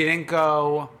 she didn't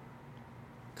go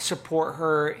support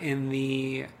her in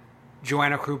the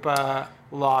Joanna Krupa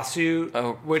lawsuit,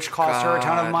 which cost her a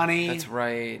ton of money. That's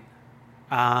right.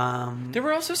 There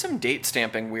were also some date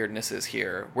stamping weirdnesses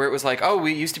here, where it was like, oh,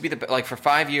 we used to be for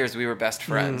 5 years we were best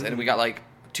friends, and we got like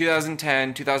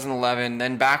 2010, 2011,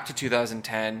 then back to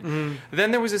 2010.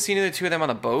 Then there was a scene of the two of them on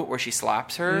the boat where she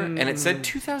slaps her, and it said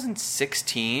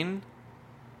 2016.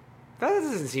 That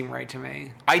doesn't seem right to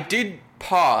me. I did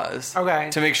pause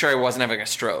to make sure I wasn't having a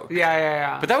stroke.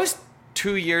 Yeah. But that was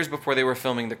 2 years before they were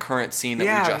filming the current scene that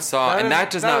we just saw, and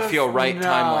that does not feel right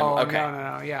timeline. Okay.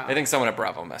 No, yeah. I think someone at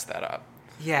Bravo messed that up.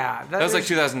 Yeah. That was like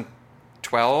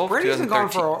 2012, Brandy's been gone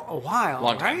 2013. for a while,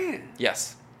 Long time. right?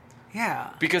 Yes. Yeah.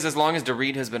 Because as long as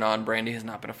Dorit has been on, Brandy has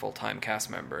not been a full-time cast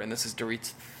member. And this is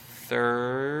Dorit's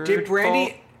third... Did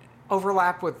Brandy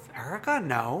overlap with Erica?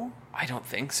 No. I don't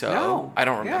think so. No. I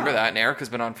don't remember Yeah. that. And Erica's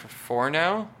been on for 4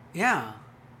 now. Yeah.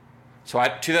 So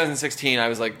 2016, I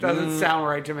was like... Doesn't sound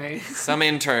right to me. Some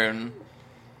intern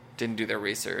didn't do their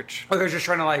research. Oh, they're just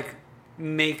trying to, like,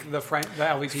 make the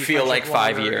LVP Feel like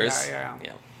friendship 5 longer. years. Yeah.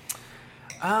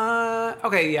 Yeah.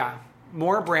 Okay, yeah.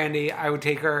 More Brandy. I would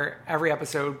take her every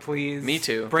episode, please. Me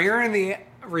too. Bring her in the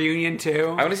reunion, too.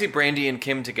 I want to see Brandy and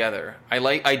Kim together.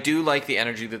 I do like the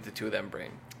energy that the two of them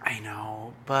bring. I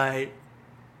know, but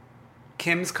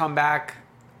Kim's comeback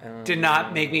did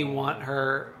not make me want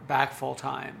her back full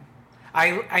time.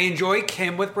 I enjoy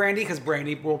Kim with Brandy because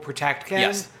Brandy will protect Kim.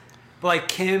 Yes. But like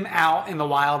Kim out in the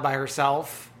wild by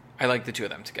herself. I like the two of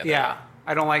them together. Yeah.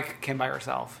 I don't like Kim by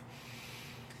herself.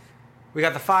 We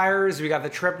got the fires. We got the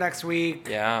trip next week.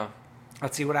 Yeah.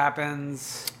 Let's see what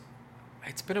happens.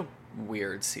 It's been a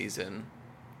weird season.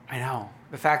 I know.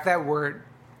 The fact that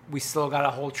we still got a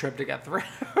whole trip to get through.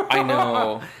 I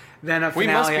know. Then a We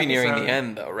finale must be nearing episode. the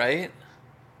end, though, right?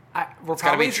 We're It's got to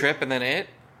probably be trip and then it?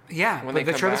 Yeah, when but they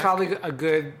the come trip is back? probably a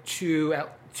good two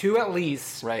at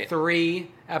least. Right. 3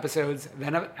 episodes,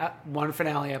 then one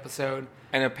finale episode.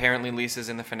 And apparently Lisa's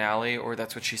in the finale, or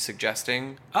that's what she's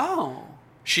suggesting. Oh.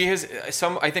 She has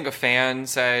I think a fan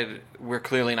said, we're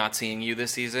clearly not seeing you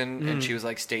this season. And she was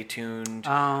like, stay tuned.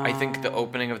 I think the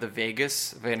opening of the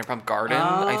Vegas Vanderpump Garden,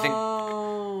 I think.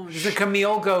 Does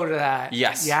Camille go to that?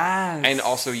 Yes. Yes. And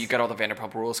also you got all the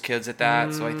Vanderpump Rules kids at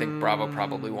that. So I think Bravo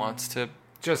probably wants to,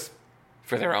 just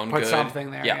for their own put good. something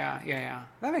there. Yeah.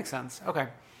 That makes sense. Okay.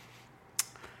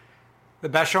 The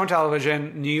best show on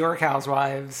television, New York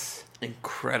Housewives.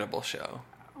 Incredible show.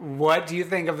 What do you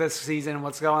think of this season?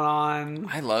 What's going on?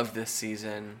 I love this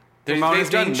season. Ramona's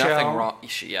They've done being nothing chill. wrong.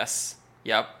 Yes.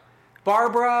 Yep.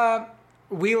 Barbara,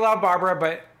 we love Barbara,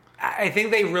 but I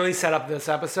think they really set up this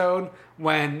episode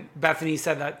when Bethany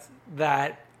said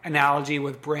that analogy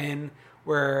with Brynn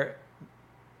where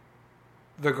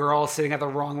the girl is sitting at the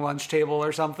wrong lunch table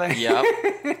or something. Yep.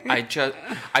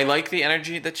 I like the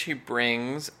energy that she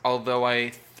brings, although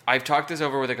I've talked this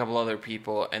over with a couple other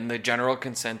people, and the general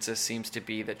consensus seems to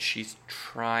be that she's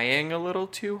trying a little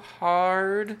too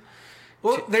hard.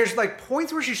 Well, there's like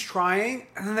points where she's trying,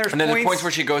 and then there's points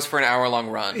where she goes for an hour-long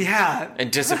run. Yeah.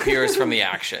 And disappears from the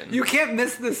action. You can't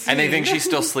miss this scene. And they think she's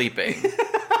still sleeping.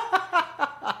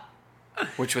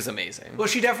 Which was amazing. Well,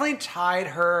 she definitely tied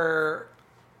her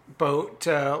boat to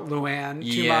Luann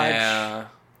too much.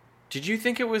 Did you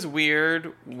think it was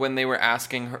weird when they were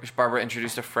asking her, Barbara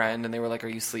introduced a friend, and they were like, are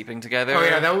you sleeping together? Oh,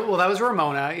 yeah. That was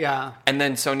Ramona, yeah. And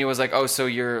then Sonia was like, oh, so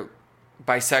you're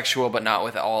bisexual, but not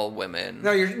with all women.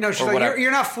 She's like,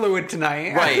 you're not fluid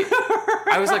tonight. Right.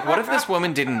 I was like, what if this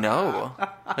woman didn't know?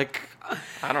 Like,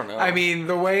 I don't know. I mean,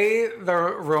 the way the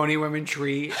Roni women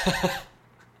treat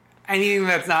anything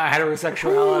that's not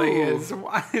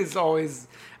heterosexuality is always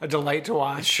a delight to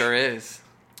watch. It sure is.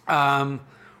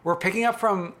 We're picking up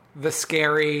from the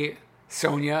scary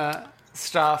Sonia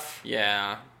stuff.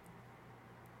 Yeah.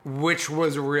 Which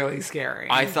was really scary.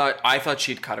 I thought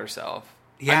she'd cut herself.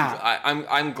 Yeah.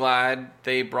 I'm glad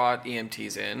they brought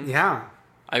EMTs in. Yeah.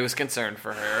 I was concerned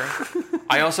for her.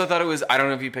 I also thought it was, I don't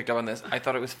know if you picked up on this, I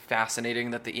thought it was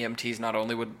fascinating that the EMTs not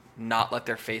only would not let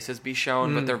their faces be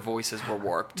shown, but their voices were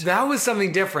warped. That was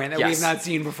something different that Yes. we've not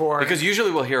seen before. Because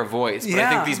usually we'll hear a voice, but I Yeah.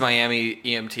 think these Miami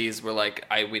EMTs were like,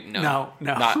 no.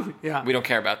 Not, Yeah. We don't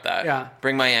care about that. Yeah.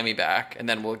 Bring Miami back, and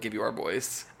then we'll give you our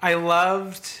voice. I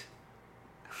loved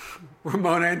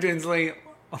Ramona and Tinsley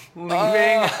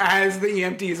leaving as the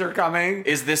EMTs are coming.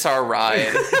 Is this our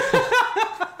ride?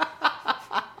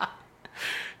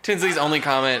 Tinsley's only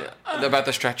comment about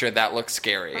the stretcher, that looks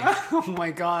scary. Oh my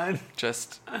God.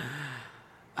 Just.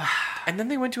 And then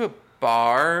they went to a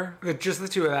bar. Just the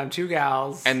two of them, 2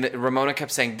 gals. And Ramona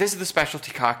kept saying, this is the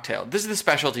specialty cocktail. This is the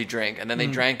specialty drink. And then they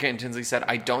drank it, and Tinsley said,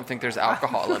 I don't think there's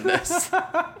alcohol in this.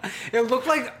 It looked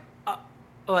like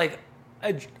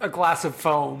a glass of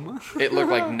foam. It looked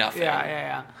like nothing.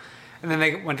 Yeah. And then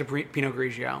they went to Pinot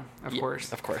Grigio, of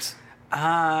course. Of course.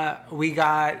 We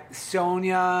got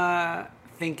Sonia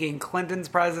thinking Clinton's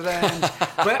president.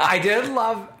 But I did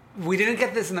love... We didn't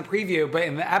get this in the preview, but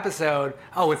in the episode,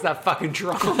 it's that fucking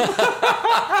Trump.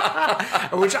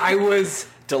 Which I was...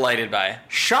 Delighted by.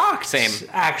 Shocked. Same.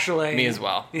 Actually. Me as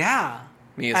well. Yeah.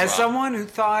 Me as well. As someone who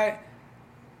thought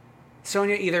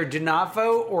Sonia either did not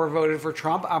vote or voted for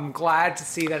Trump, I'm glad to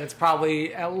see that it's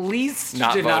probably at least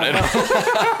Not did voted. not vote.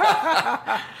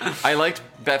 I liked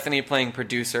Bethany playing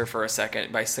producer for a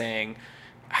second by saying,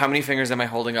 how many fingers am I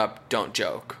holding up? Don't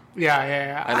joke.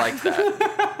 Yeah. I like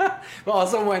that. But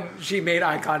also when she made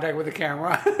eye contact with the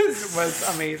camera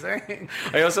was amazing.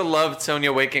 I also loved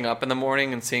Sonia waking up in the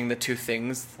morning and seeing the two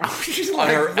things She's on like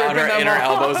her inner off.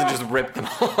 elbows and just rip them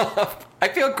off. I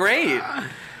feel great.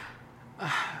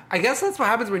 I guess that's what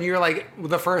happens when you're like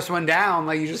the first one down.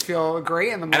 Like you just feel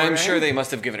great in the morning. And I'm sure they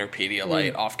must have given her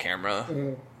Pedialyte off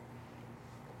camera.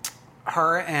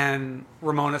 Her and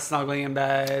Ramona snuggling in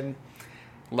bed.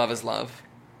 Love is love.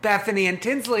 Bethany and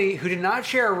Tinsley, who did not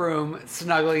share a room,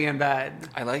 snuggling in bed.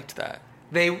 I liked that.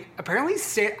 They apparently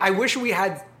stayed. I wish we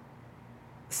had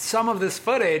some of this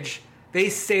footage. They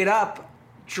stayed up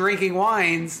drinking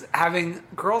wines, having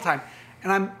girl time.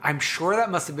 And I'm sure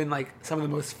that must have been like some of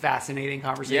the most fascinating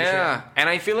conversation. Yeah, and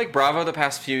I feel like Bravo the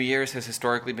past few years has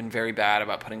historically been very bad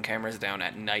about putting cameras down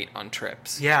at night on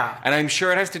trips. Yeah. And I'm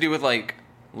sure it has to do with like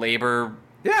labor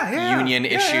union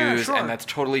issues, sure. and that's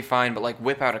totally fine, but like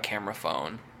whip out a camera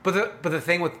phone. But the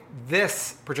thing with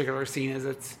this particular scene is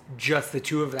it's just the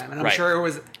two of them. And I'm Right. sure it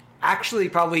was actually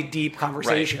probably deep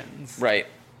conversations. Right.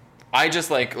 I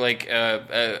just I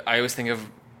always think of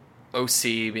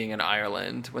OC being in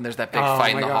Ireland when there's that big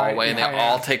fight in the hallway and they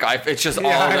all take it's just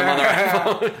all of them on their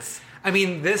iPhones. I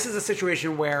mean, this is a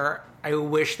situation where I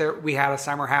wish that we had a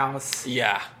Summer House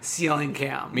ceiling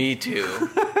cam. Me too.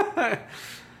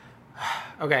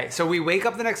 Okay, so we wake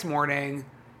up the next morning.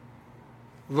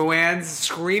 Luann's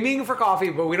screaming for coffee,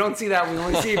 but we don't see that. We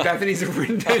only see Bethany's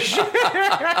rendition.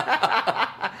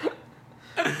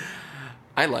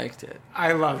 I liked it.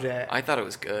 I loved it. I thought it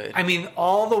was good. I mean,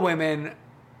 all the women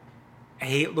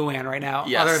hate Luann right now,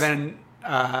 other than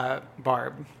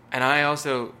Barb. And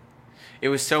it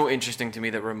was so interesting to me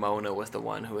that Ramona was the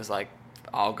one who was like,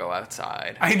 I'll go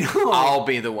outside. I know. I'll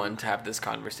be the one to have this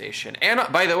conversation. And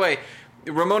by the way,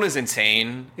 Ramona's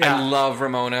insane. Yeah. I love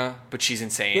Ramona, but she's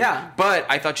insane. Yeah. But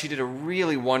I thought she did a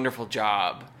really wonderful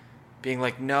job being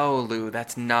like, no, Lou,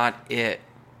 that's not it.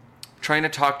 Trying to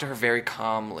talk to her very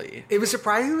calmly. It was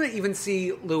surprising to even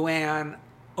see Luann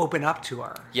open up to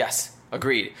her. Yes,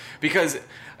 agreed. Because,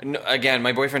 again,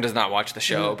 my boyfriend does not watch the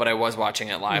show, but I was watching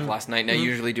it live last night, and I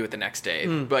usually do it the next day.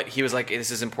 But he was like, this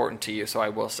is important to you, so I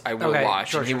will watch.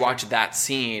 Sure, and he watched that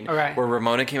scene where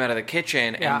Ramona came out of the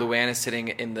kitchen, and Luann is sitting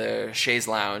in the chaise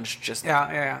lounge just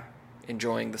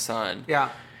enjoying the sun. Yeah.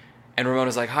 And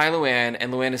Ramona's like, hi, Luann.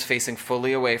 And Luann is facing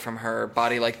fully away from her,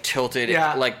 body like tilted,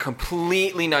 like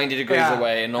completely 90 degrees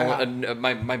away. And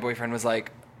my boyfriend was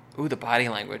like, ooh, the body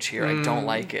language here. I don't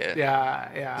like it.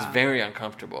 Yeah. It's very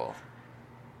uncomfortable.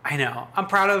 I know. I'm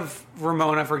proud of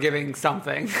Ramona for giving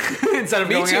something instead of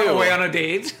going away on a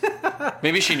date.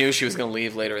 Maybe she knew she was going to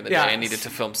leave later in the day and needed to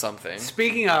film something.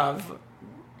 Speaking of,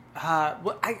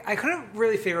 I couldn't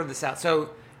really figure this out. So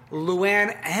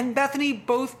Luann and Bethany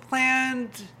both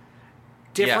planned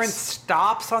different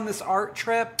stops on this art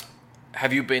trip.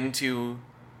 Have you been to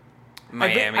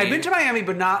Miami? I've been to Miami,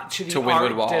 but not to the Wynwood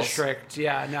art Walls. district.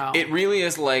 Yeah, no. It really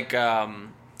is like think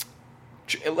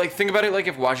about it like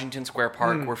if Washington Square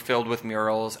Park were filled with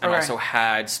murals and also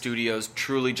had studios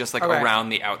truly just like around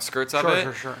the outskirts of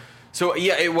it. Sure. So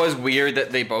yeah, it was weird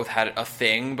that they both had a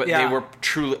thing, but they were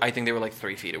truly, I think they were like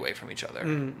 3 feet away from each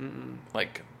other.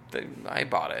 Like, I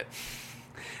bought it.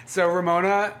 So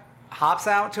Ramona hops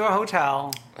out to a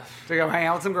hotel to go hang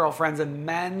out with some girlfriends and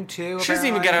men too. She doesn't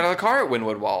even get out of the car at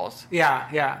Wynwood Walls.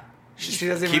 Yeah. She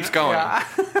doesn't keeps even, going. Yeah.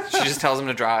 She just tells him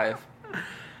to drive.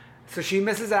 So she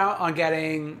misses out on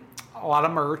getting a lot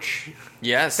of merch.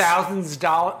 Yes. Thousands of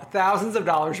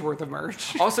dollars worth of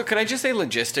merch. Also, can I just say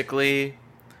logistically,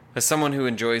 as someone who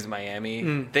enjoys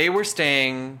Miami, they were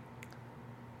staying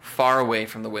far away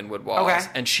from the Wynwood Walls,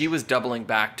 and she was doubling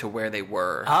back to where they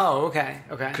were. Oh, okay.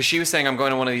 Because she was saying, I'm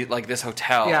going to one of these, like this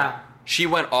hotel. Yeah. She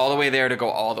went all the way there to go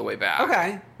all the way back.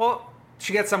 Okay. Well,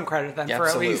 she gets some credit then for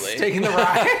Absolutely. at least taking the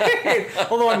ride.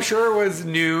 Although I'm sure it was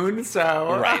noon,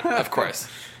 so... Right, of course.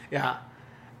 Yeah.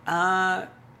 So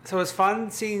it was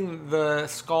fun seeing the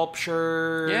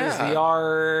sculptures, the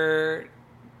art.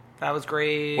 That was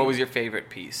great. What was your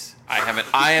favorite piece? I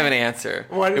have an answer.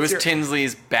 What it was your...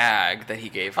 Tinsley's bag that he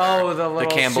gave her. Oh, the little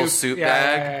Campbell's soup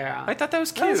bag. Yeah. I thought that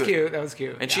was cute. That was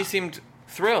cute. And she seemed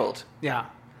thrilled. Yeah.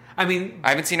 I mean... I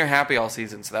haven't seen her happy all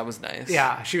season, so that was nice.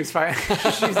 Yeah, she was fine.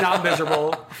 She's not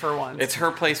miserable for once. It's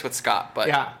her place with Scott, but...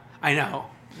 Yeah, I know.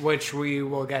 Which we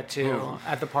will get to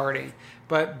at the party.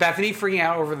 But Bethany freaking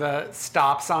out over the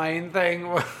stop sign thing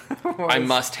was... I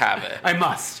must have it. I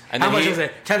must. And how much is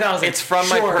it? 10,000. It's from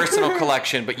my personal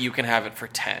collection, but you can have it for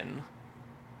 10.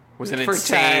 Was an for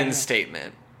insane 10.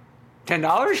 statement.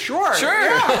 $10? Sure.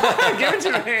 Yeah. Give it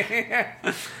to me.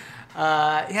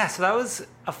 So that was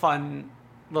a fun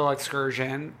little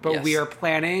excursion, but we are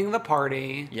planning the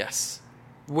party. Yes.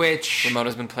 Which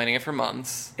Ramona's been planning it for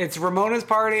months. It's Ramona's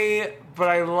party, but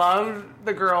I love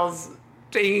the girls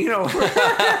taking it over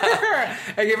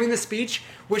and giving the speech,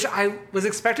 which I was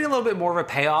expecting a little bit more of a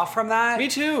payoff from that. Me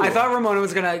too. I thought Ramona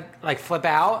was gonna like flip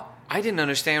out. I didn't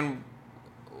understand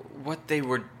what they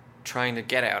were trying to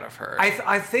get out of her.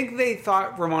 I think they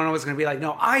thought Ramona was going to be like,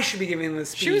 no, I should be giving this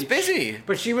speech. She was busy.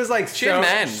 But she was like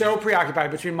so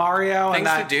preoccupied between Mario and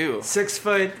that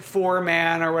 6'4"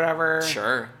 man or whatever.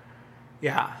 Sure.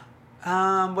 Yeah.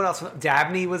 What else?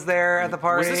 Dabney was there at the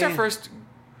party. Was this our first?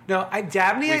 No,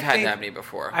 Dabney. We've had Dabney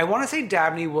before. I want to say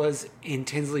Dabney was in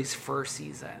Tinsley's first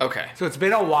season. Okay. So it's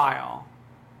been a while.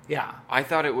 Yeah. I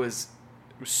thought it was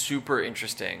super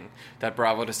interesting that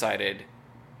Bravo decided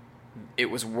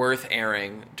it was worth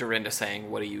airing Dorinda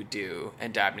saying, "What do you do?"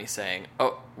 and Dabney saying,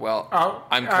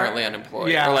 I'm currently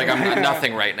unemployed. Yeah. Or like, I'm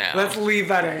nothing right now. Let's leave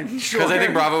that in. Because I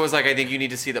think Bravo was like, I think you need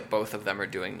to see that both of them are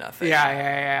doing nothing.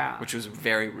 Yeah. Which was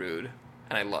very rude,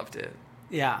 and I loved it.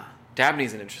 Yeah.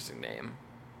 Dabney's an interesting name.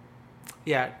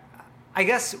 Yeah. I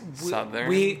guess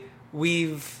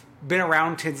we've been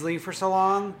around Tinsley for so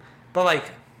long, but like,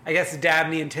 I guess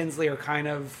Dabney and Tinsley are kind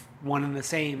of one and the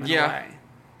same in a way.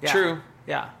 Yeah. True.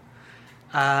 Yeah.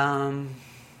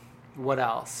 What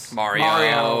else? Mario.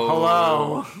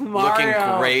 Hello. Mario.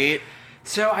 Looking great.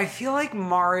 So I feel like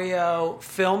Mario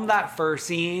filmed that first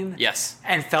scene. Yes.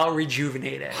 And felt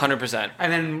rejuvenated. 100%.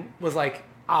 And then was like,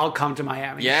 I'll come to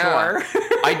Miami. Yeah. Sure.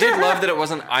 I did love that it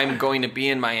wasn't, I'm going to be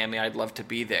in Miami, I'd love to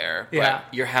be there. But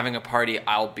you're having a party,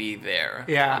 I'll be there.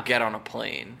 Yeah. I'll get on a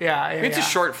plane. Yeah. I mean, it's a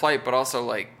short flight, but also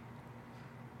like,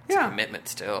 it's a commitment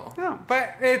still. Yeah,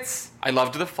 but it's... I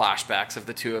loved the flashbacks of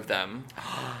the two of them.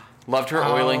 Loved her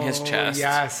oiling his chest.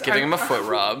 Yes. Giving him a foot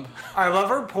rub. I love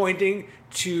her pointing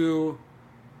to...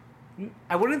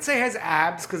 I wouldn't say his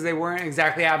abs, because they weren't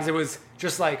exactly abs. It was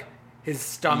just like his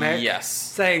stomach. Yes.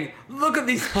 Saying, look at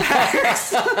these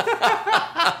pecs.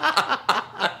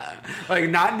 Like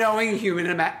not knowing human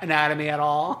anatomy at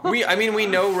all. We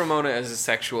know Ramona as a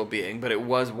sexual being, but it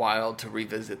was wild to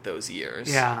revisit those years.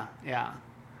 Yeah.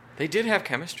 They did have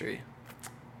chemistry.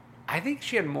 I think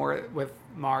she had more with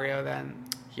Mario than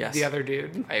the other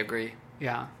dude. I agree.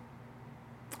 Yeah.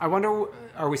 I wonder,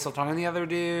 are we still talking to the other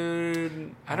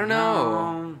dude? I don't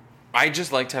know. I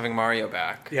just liked having Mario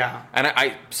back. Yeah.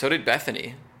 And so did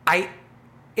Bethany. I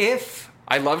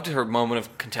loved her moment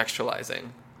of contextualizing.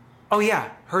 Oh, yeah.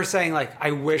 Her saying, like,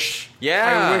 I wish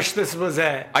this was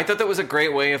it. I thought that was a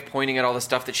great way of pointing at all the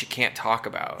stuff that she can't talk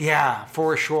about. Yeah,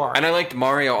 for sure. And I liked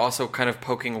Mario also kind of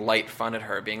poking light fun at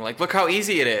her, being like, look how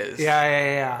easy it is.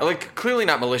 Yeah. Like, clearly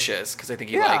not malicious, because I think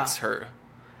he likes her.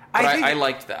 But I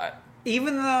liked that.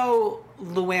 Even though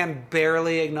Luann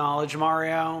barely acknowledged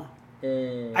Mario,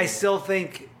 I still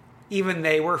think even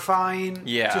they were fine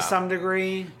to some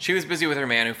degree. She was busy with her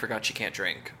man who forgot she can't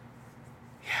drink.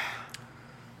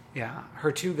 Yeah,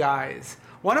 her two guys.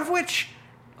 One of which,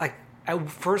 like, at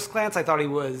first glance, I thought he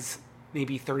was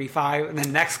maybe 35. And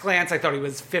then next glance, I thought he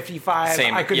was 55.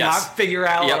 Same, I could not figure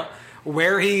out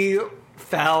where he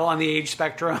fell on the age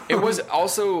spectrum. It was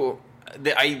also...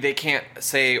 They can't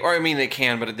say... Or, I mean, they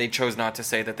can, but they chose not to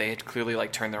say that they had clearly,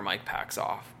 like, turned their mic packs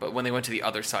off. But when they went to the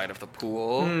other side of the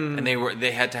pool, and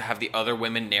they had to have the other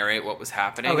women narrate what was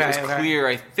happening, it was clear,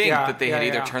 I think, that they had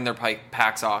either turned their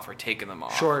packs off or taken them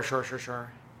off. Sure.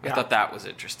 I thought that was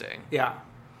interesting. Yeah.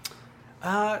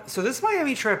 So this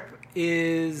Miami trip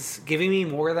is giving me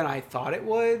more than I thought it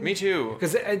would. Me too.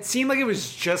 Because it seemed like it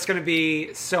was just going to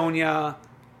be Sonia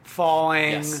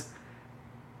falling. Yes.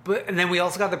 And then we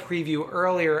also got the preview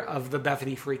earlier of the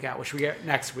Bethany freakout, which we get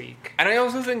next week. And I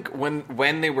also think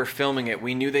when they were filming it,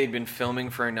 we knew they'd been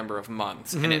filming for a number of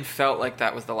months. And it felt like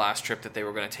that was the last trip that they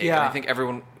were going to take. Yeah. And I think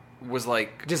everyone... was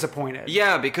like... disappointed.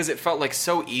 Yeah, because it felt like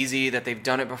so easy that they've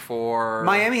done it before.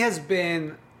 Miami has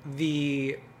been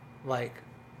the, like,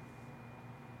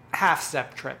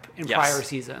 half-step trip in prior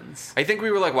seasons. I think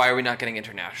we were like, why are we not getting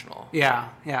international? Yeah.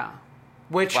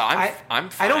 Which, well, I'm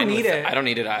fine I don't need it. I don't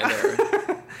need it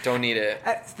either. Don't need it.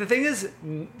 The thing is,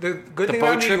 the good thing boat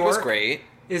about New trip York was great.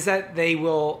 Is that they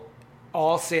will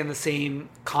all stay in the same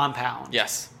compound.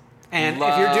 Yes. And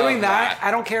if you're doing that,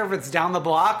 I don't care if it's down the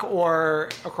block or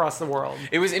across the world.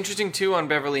 It was interesting, too, on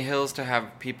Beverly Hills to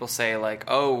have people say, like,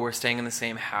 oh, we're staying in the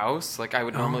same house. Like, I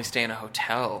would normally stay in a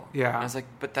hotel. Yeah. And I was like,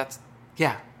 but that's...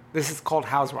 Yeah. This is called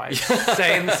Housewives.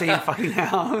 Stay in the same fucking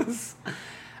house.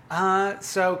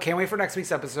 So can't wait for next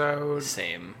week's episode.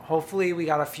 Same. Hopefully we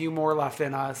got a few more left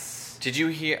in us. Did you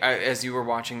hear, as you were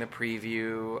watching the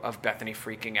preview of Bethany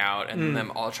freaking out and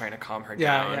them all trying to calm her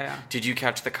down, yeah. did you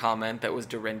catch the comment that was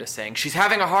Dorinda saying, she's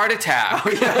having a heart attack? Oh,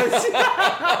 yes.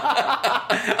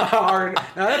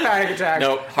 Not a panic attack.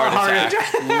 Nope, heart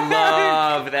attack.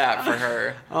 Love that for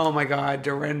her. Oh my God,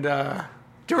 Dorinda.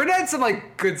 Dorinda had some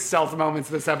like good stealth moments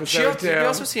this episode too. Did we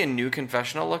also see a new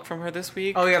confessional look from her this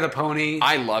week? Oh yeah, the pony.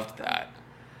 I loved that.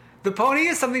 The pony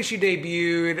is something she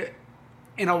debuted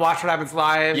in a Watch What Happens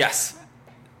Live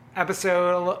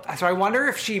episode. So I wonder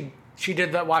if she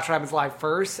did the Watch What Happens Live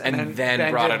first and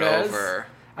then brought it this. over.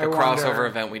 The crossover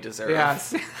event we deserve.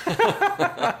 Yes.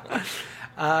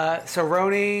 So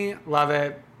Roni, love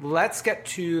it. Let's get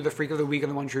to the Freak of the Week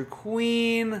and the One True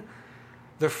Queen.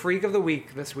 The Freak of the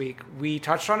Week this week. We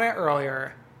touched on it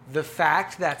earlier. The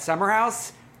fact that Summer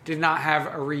House did not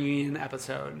have a reunion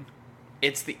episode.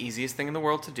 It's the easiest thing in the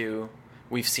world to do.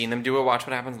 We've seen them do a Watch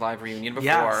What Happens Live reunion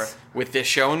before with this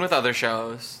show and with other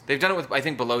shows. They've done it with, I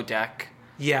think, Below Deck.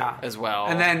 Yeah. As well.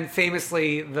 And then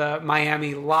famously the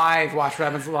Miami Live Watch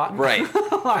What Happens Live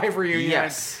reunion.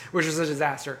 Yes. Which was a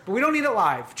disaster. But we don't need it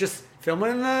live. Just film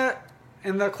it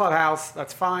in the clubhouse.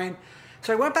 That's fine.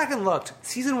 So I went back and looked.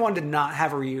 Season 1 did not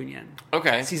have a reunion.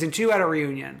 Okay. Season 2 had a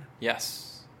reunion.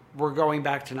 Yes. We're going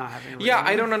back to not having a reunion. Yeah,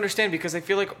 I don't understand because I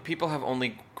feel like people have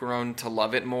only grown to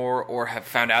love it more or have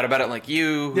found out about it like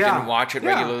you, who didn't watch it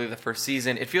regularly the first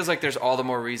season. It feels like there's all the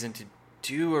more reason to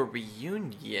do a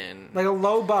reunion. Like a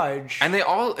low budge. And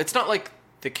it's not like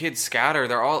the kids scatter.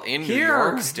 They're all in New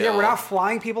York still. Yeah, we're not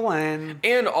flying people in.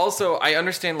 And also, I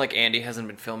understand like Andy hasn't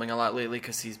been filming a lot lately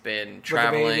because he's been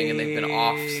traveling and they've been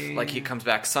off. Like he comes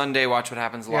back Sunday, Watch What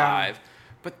Happens Live.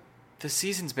 But the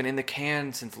season's been in the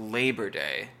can since Labor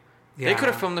Day. Yeah. They could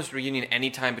have filmed this reunion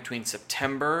anytime between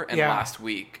September and last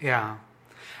week. Yeah.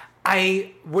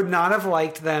 I would not have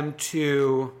liked them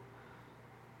to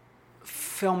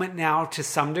film it now to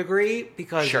some degree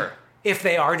because if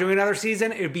they are doing another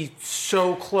season, it would be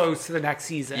so close to the next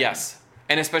season. Yes.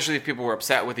 And especially if people were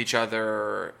upset with each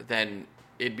other, then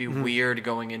it'd be weird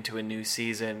going into a new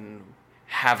season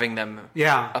having them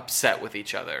upset with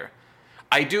each other.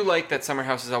 I do like that Summer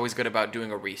House is always good about doing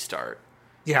a restart.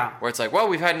 Yeah. Where it's like, well,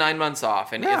 we've had 9 months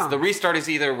off. And it's the restart is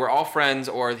either we're all friends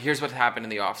or here's what happened in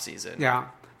the off season. Yeah.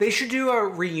 They should do a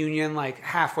reunion like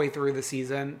halfway through the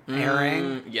season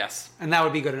airing. Yes. And that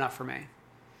would be good enough for me.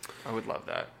 I would love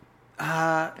that.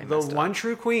 The One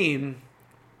True Queen,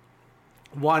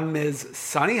 one Ms.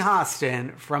 Sunny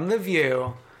Hostin from The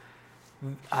View,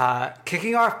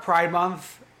 kicking off Pride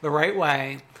Month the right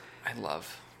way. I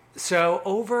love. So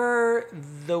over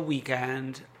the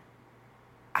weekend,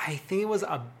 I think it was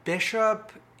a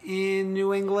bishop in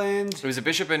New England. It was a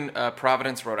bishop in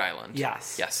Providence, Rhode Island.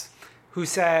 Yes. Yes. Who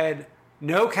said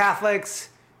no Catholics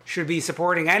should be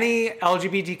supporting any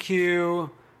LGBTQ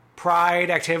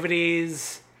pride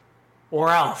activities or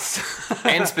else.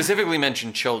 And specifically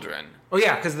mentioned children. Oh,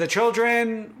 yeah, because the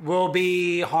children will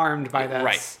be harmed by this.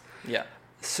 Right. Yeah.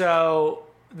 So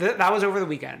that was over the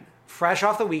weekend. Fresh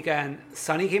off the weekend,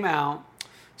 Sunny came out.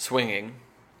 Swinging.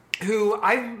 Who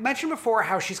I've mentioned before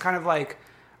how she's kind of like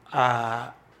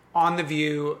on The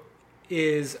View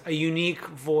is a unique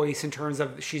voice in terms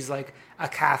of she's like a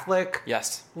Catholic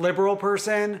liberal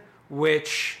person,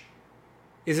 which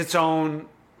is its own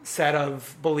set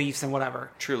of beliefs and whatever.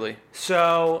 Truly.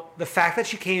 So the fact that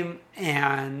she came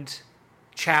and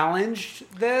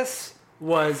challenged this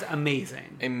was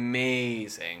amazing.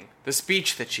 Amazing. The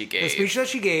speech that she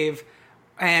gave.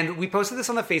 And we posted this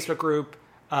on the Facebook group.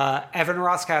 Evan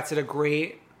Ross Katz did a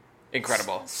great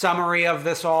incredible summary of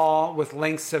this all with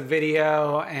links to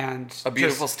video and a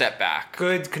beautiful step back.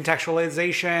 Good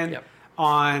contextualization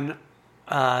on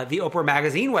the Oprah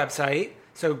Magazine website.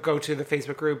 So go to the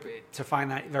Facebook group to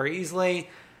find that very easily.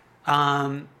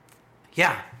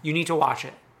 Yeah, you need to watch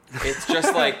it. It's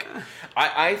just like,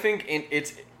 I think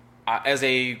it's, as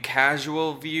a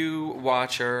casual View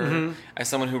watcher, as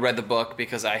someone who read the book,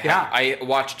 because I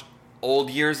watched old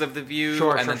years of The View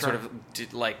sort of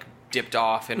dipped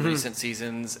off in recent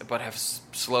seasons, but have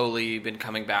slowly been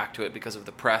coming back to it because of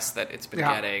the press that it's been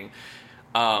getting.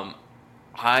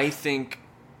 I think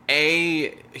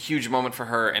A, huge moment for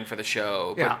her and for the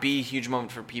show, but B, huge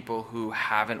moment for people who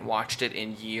haven't watched it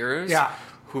in years,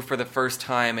 who for the first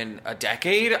time in a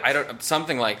decade,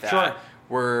 something like that,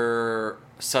 were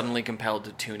suddenly compelled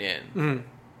to tune in.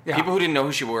 Yeah. People who didn't know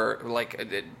who she were, like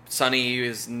Sunny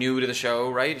is new to the show,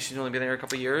 right? She's only been there a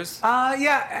couple of years.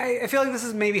 I feel like this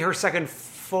is maybe her second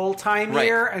full-time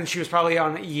year, and she was probably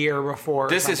on a year before.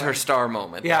 This is her star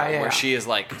moment, where she is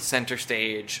like center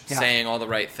stage, saying all the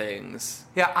right things.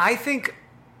 Yeah, I think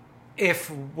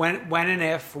when and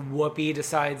if Whoopi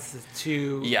decides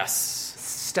to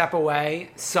step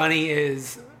away, Sunny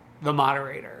is the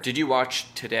moderator. Did you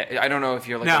watch today? I don't know if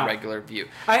you're like a regular view.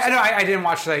 I didn't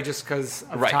watch today just because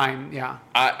of time. Yeah.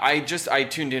 I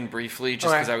tuned in briefly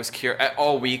just because I was curious.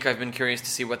 All week I've been curious to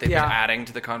see what they've been adding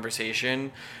to the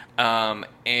conversation.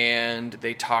 And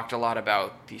they talked a lot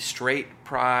about the straight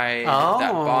pride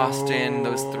that Boston,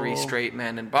 those 3 straight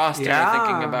men in Boston are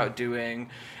thinking about doing.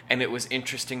 And it was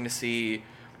interesting to see,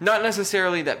 not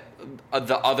necessarily that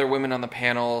the other women on the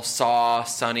panel saw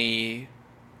Sunny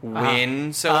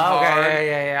win so hard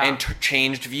and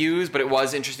changed views, but it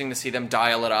was interesting to see them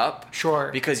dial it up. Sure.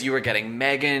 Because you were getting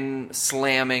Megan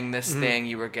slamming this thing,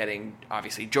 you were getting,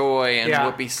 obviously, Joy and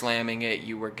Whoopi slamming it,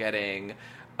 you were getting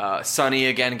Sunny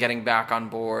again getting back on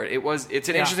board. It's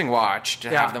an interesting watch to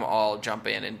have them all jump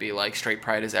in and be like, straight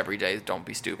pride is every day, don't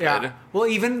be stupid. Yeah. Well,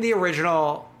 even the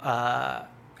original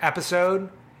episode,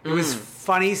 it was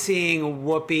funny seeing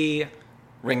Whoopi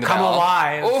come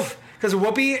alive. Because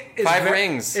Whoopi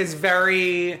is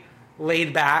very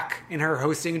laid back in her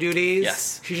hosting duties.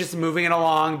 Yes. She's just moving it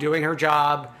along, doing her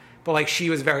job. But like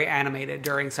she was very animated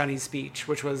during Sunny's speech,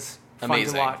 which was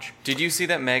amazing fun to watch. Did you see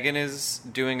that Megan is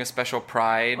doing a special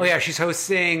Pride? Oh yeah, she's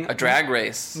hosting a drag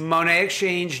race. Monet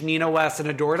Exchange, Nina West, and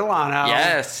Adore Delano.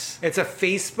 Yes. It's a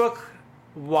Facebook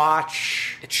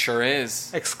watch. It sure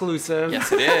is. Exclusive.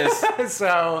 Yes, it is.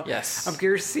 So yes. I'm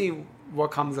curious to see what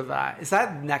comes of that. Is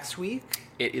that next week?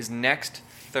 It is next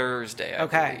Thursday, I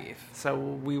believe. So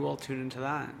we will tune into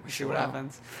that and see what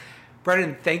happens.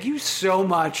 Brendan, thank you so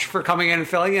much for coming in and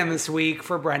filling in this week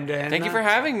for Brendan. Thank you for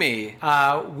having me.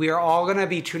 We are all going to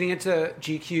be tuning into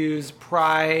GQ's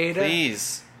Pride.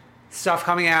 Please. Stuff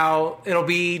coming out. It'll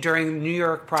be during New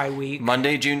York Pride Week.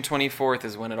 Monday, June 24th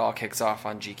is when it all kicks off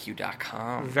on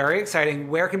GQ.com. Very exciting.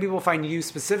 Where can people find you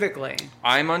specifically?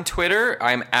 I'm on Twitter.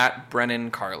 I'm at Brennan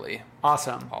Carly.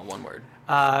 Awesome. All one word.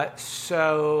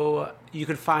 So you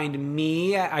can find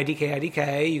me at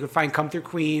IDK. You can find Come Through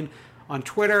Queen on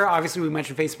Twitter. Obviously, we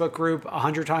mentioned Facebook group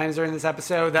 100 times during this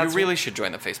episode. You really should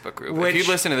join the Facebook group. If you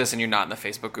listen to this and you're not in the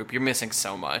Facebook group, you're missing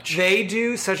so much. They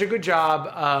do such a good job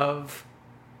of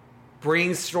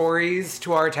bringing stories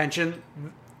to our attention,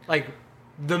 like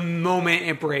the moment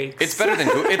it breaks. It's better than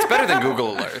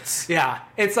Google Alerts. Yeah,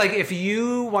 it's like if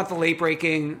you want the late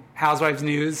breaking Housewives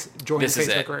news, join the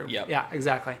Facebook group. Yep. Yeah,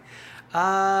 exactly.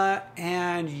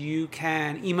 And you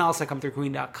can email us at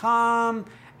comethroughqueen.com.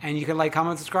 And you can like,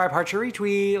 comment, subscribe, heart, share,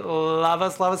 retweet. Love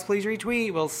us, please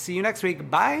retweet. We'll see you next week.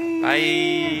 Bye.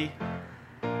 Bye.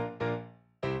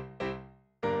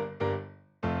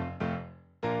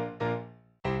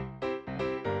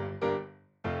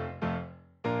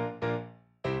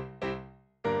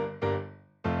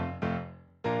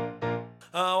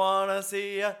 I wanna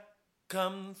see ya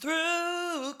come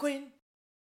through, Queen.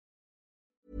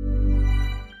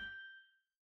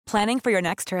 Planning for your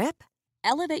next trip?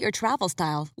 Elevate your travel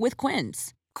style with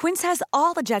Quince. Quince has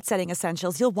all the jet-setting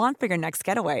essentials you'll want for your next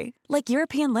getaway, like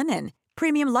European linen,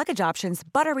 premium luggage options,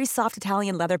 buttery soft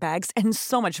Italian leather bags, and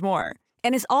so much more.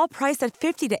 And is all priced at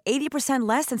 50 to 80%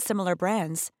 less than similar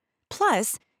brands.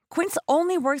 Plus, Quince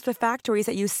only works with factories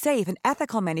that use safe and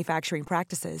ethical manufacturing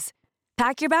practices.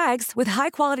 Pack your bags with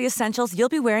high-quality essentials you'll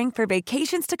be wearing for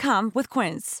vacations to come with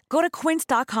Quince. Go to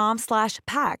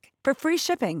quince.com/pack for free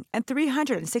shipping and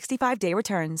 365-day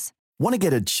returns. Want to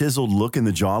get a chiseled look in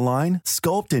the jawline?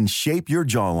 Sculpt and shape your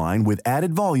jawline with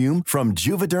added volume from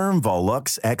Juvederm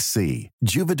Volux XC.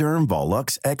 Juvederm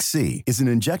Volux XC is an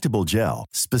injectable gel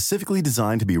specifically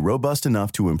designed to be robust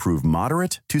enough to improve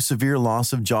moderate to severe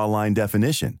loss of jawline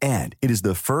definition. And it is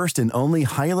the first and only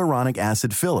hyaluronic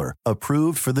acid filler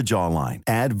approved for the jawline.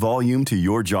 Add volume to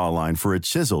your jawline for a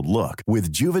chiseled look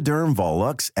with Juvederm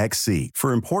Volux XC.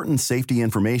 For important safety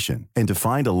information and to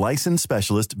find a licensed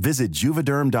specialist, visit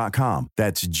Juvederm.com.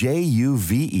 That's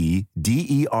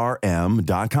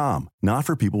Juvederm.com. Not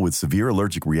for people with severe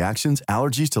allergic reactions,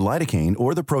 allergies to lidocaine,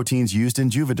 or the proteins used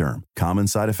in Juvederm. Common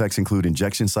side effects include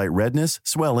injection site redness,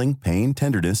 swelling, pain,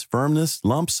 tenderness, firmness,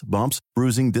 lumps, bumps,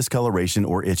 bruising, discoloration,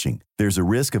 or itching. There's a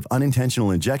risk of unintentional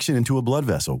injection into a blood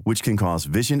vessel, which can cause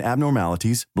vision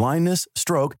abnormalities, blindness,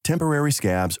 stroke, temporary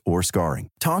scabs, or scarring.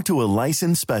 Talk to a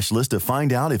licensed specialist to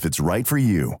find out if it's right for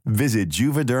you. Visit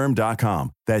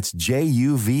Juvederm.com. That's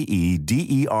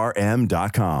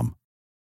Juvederm.com.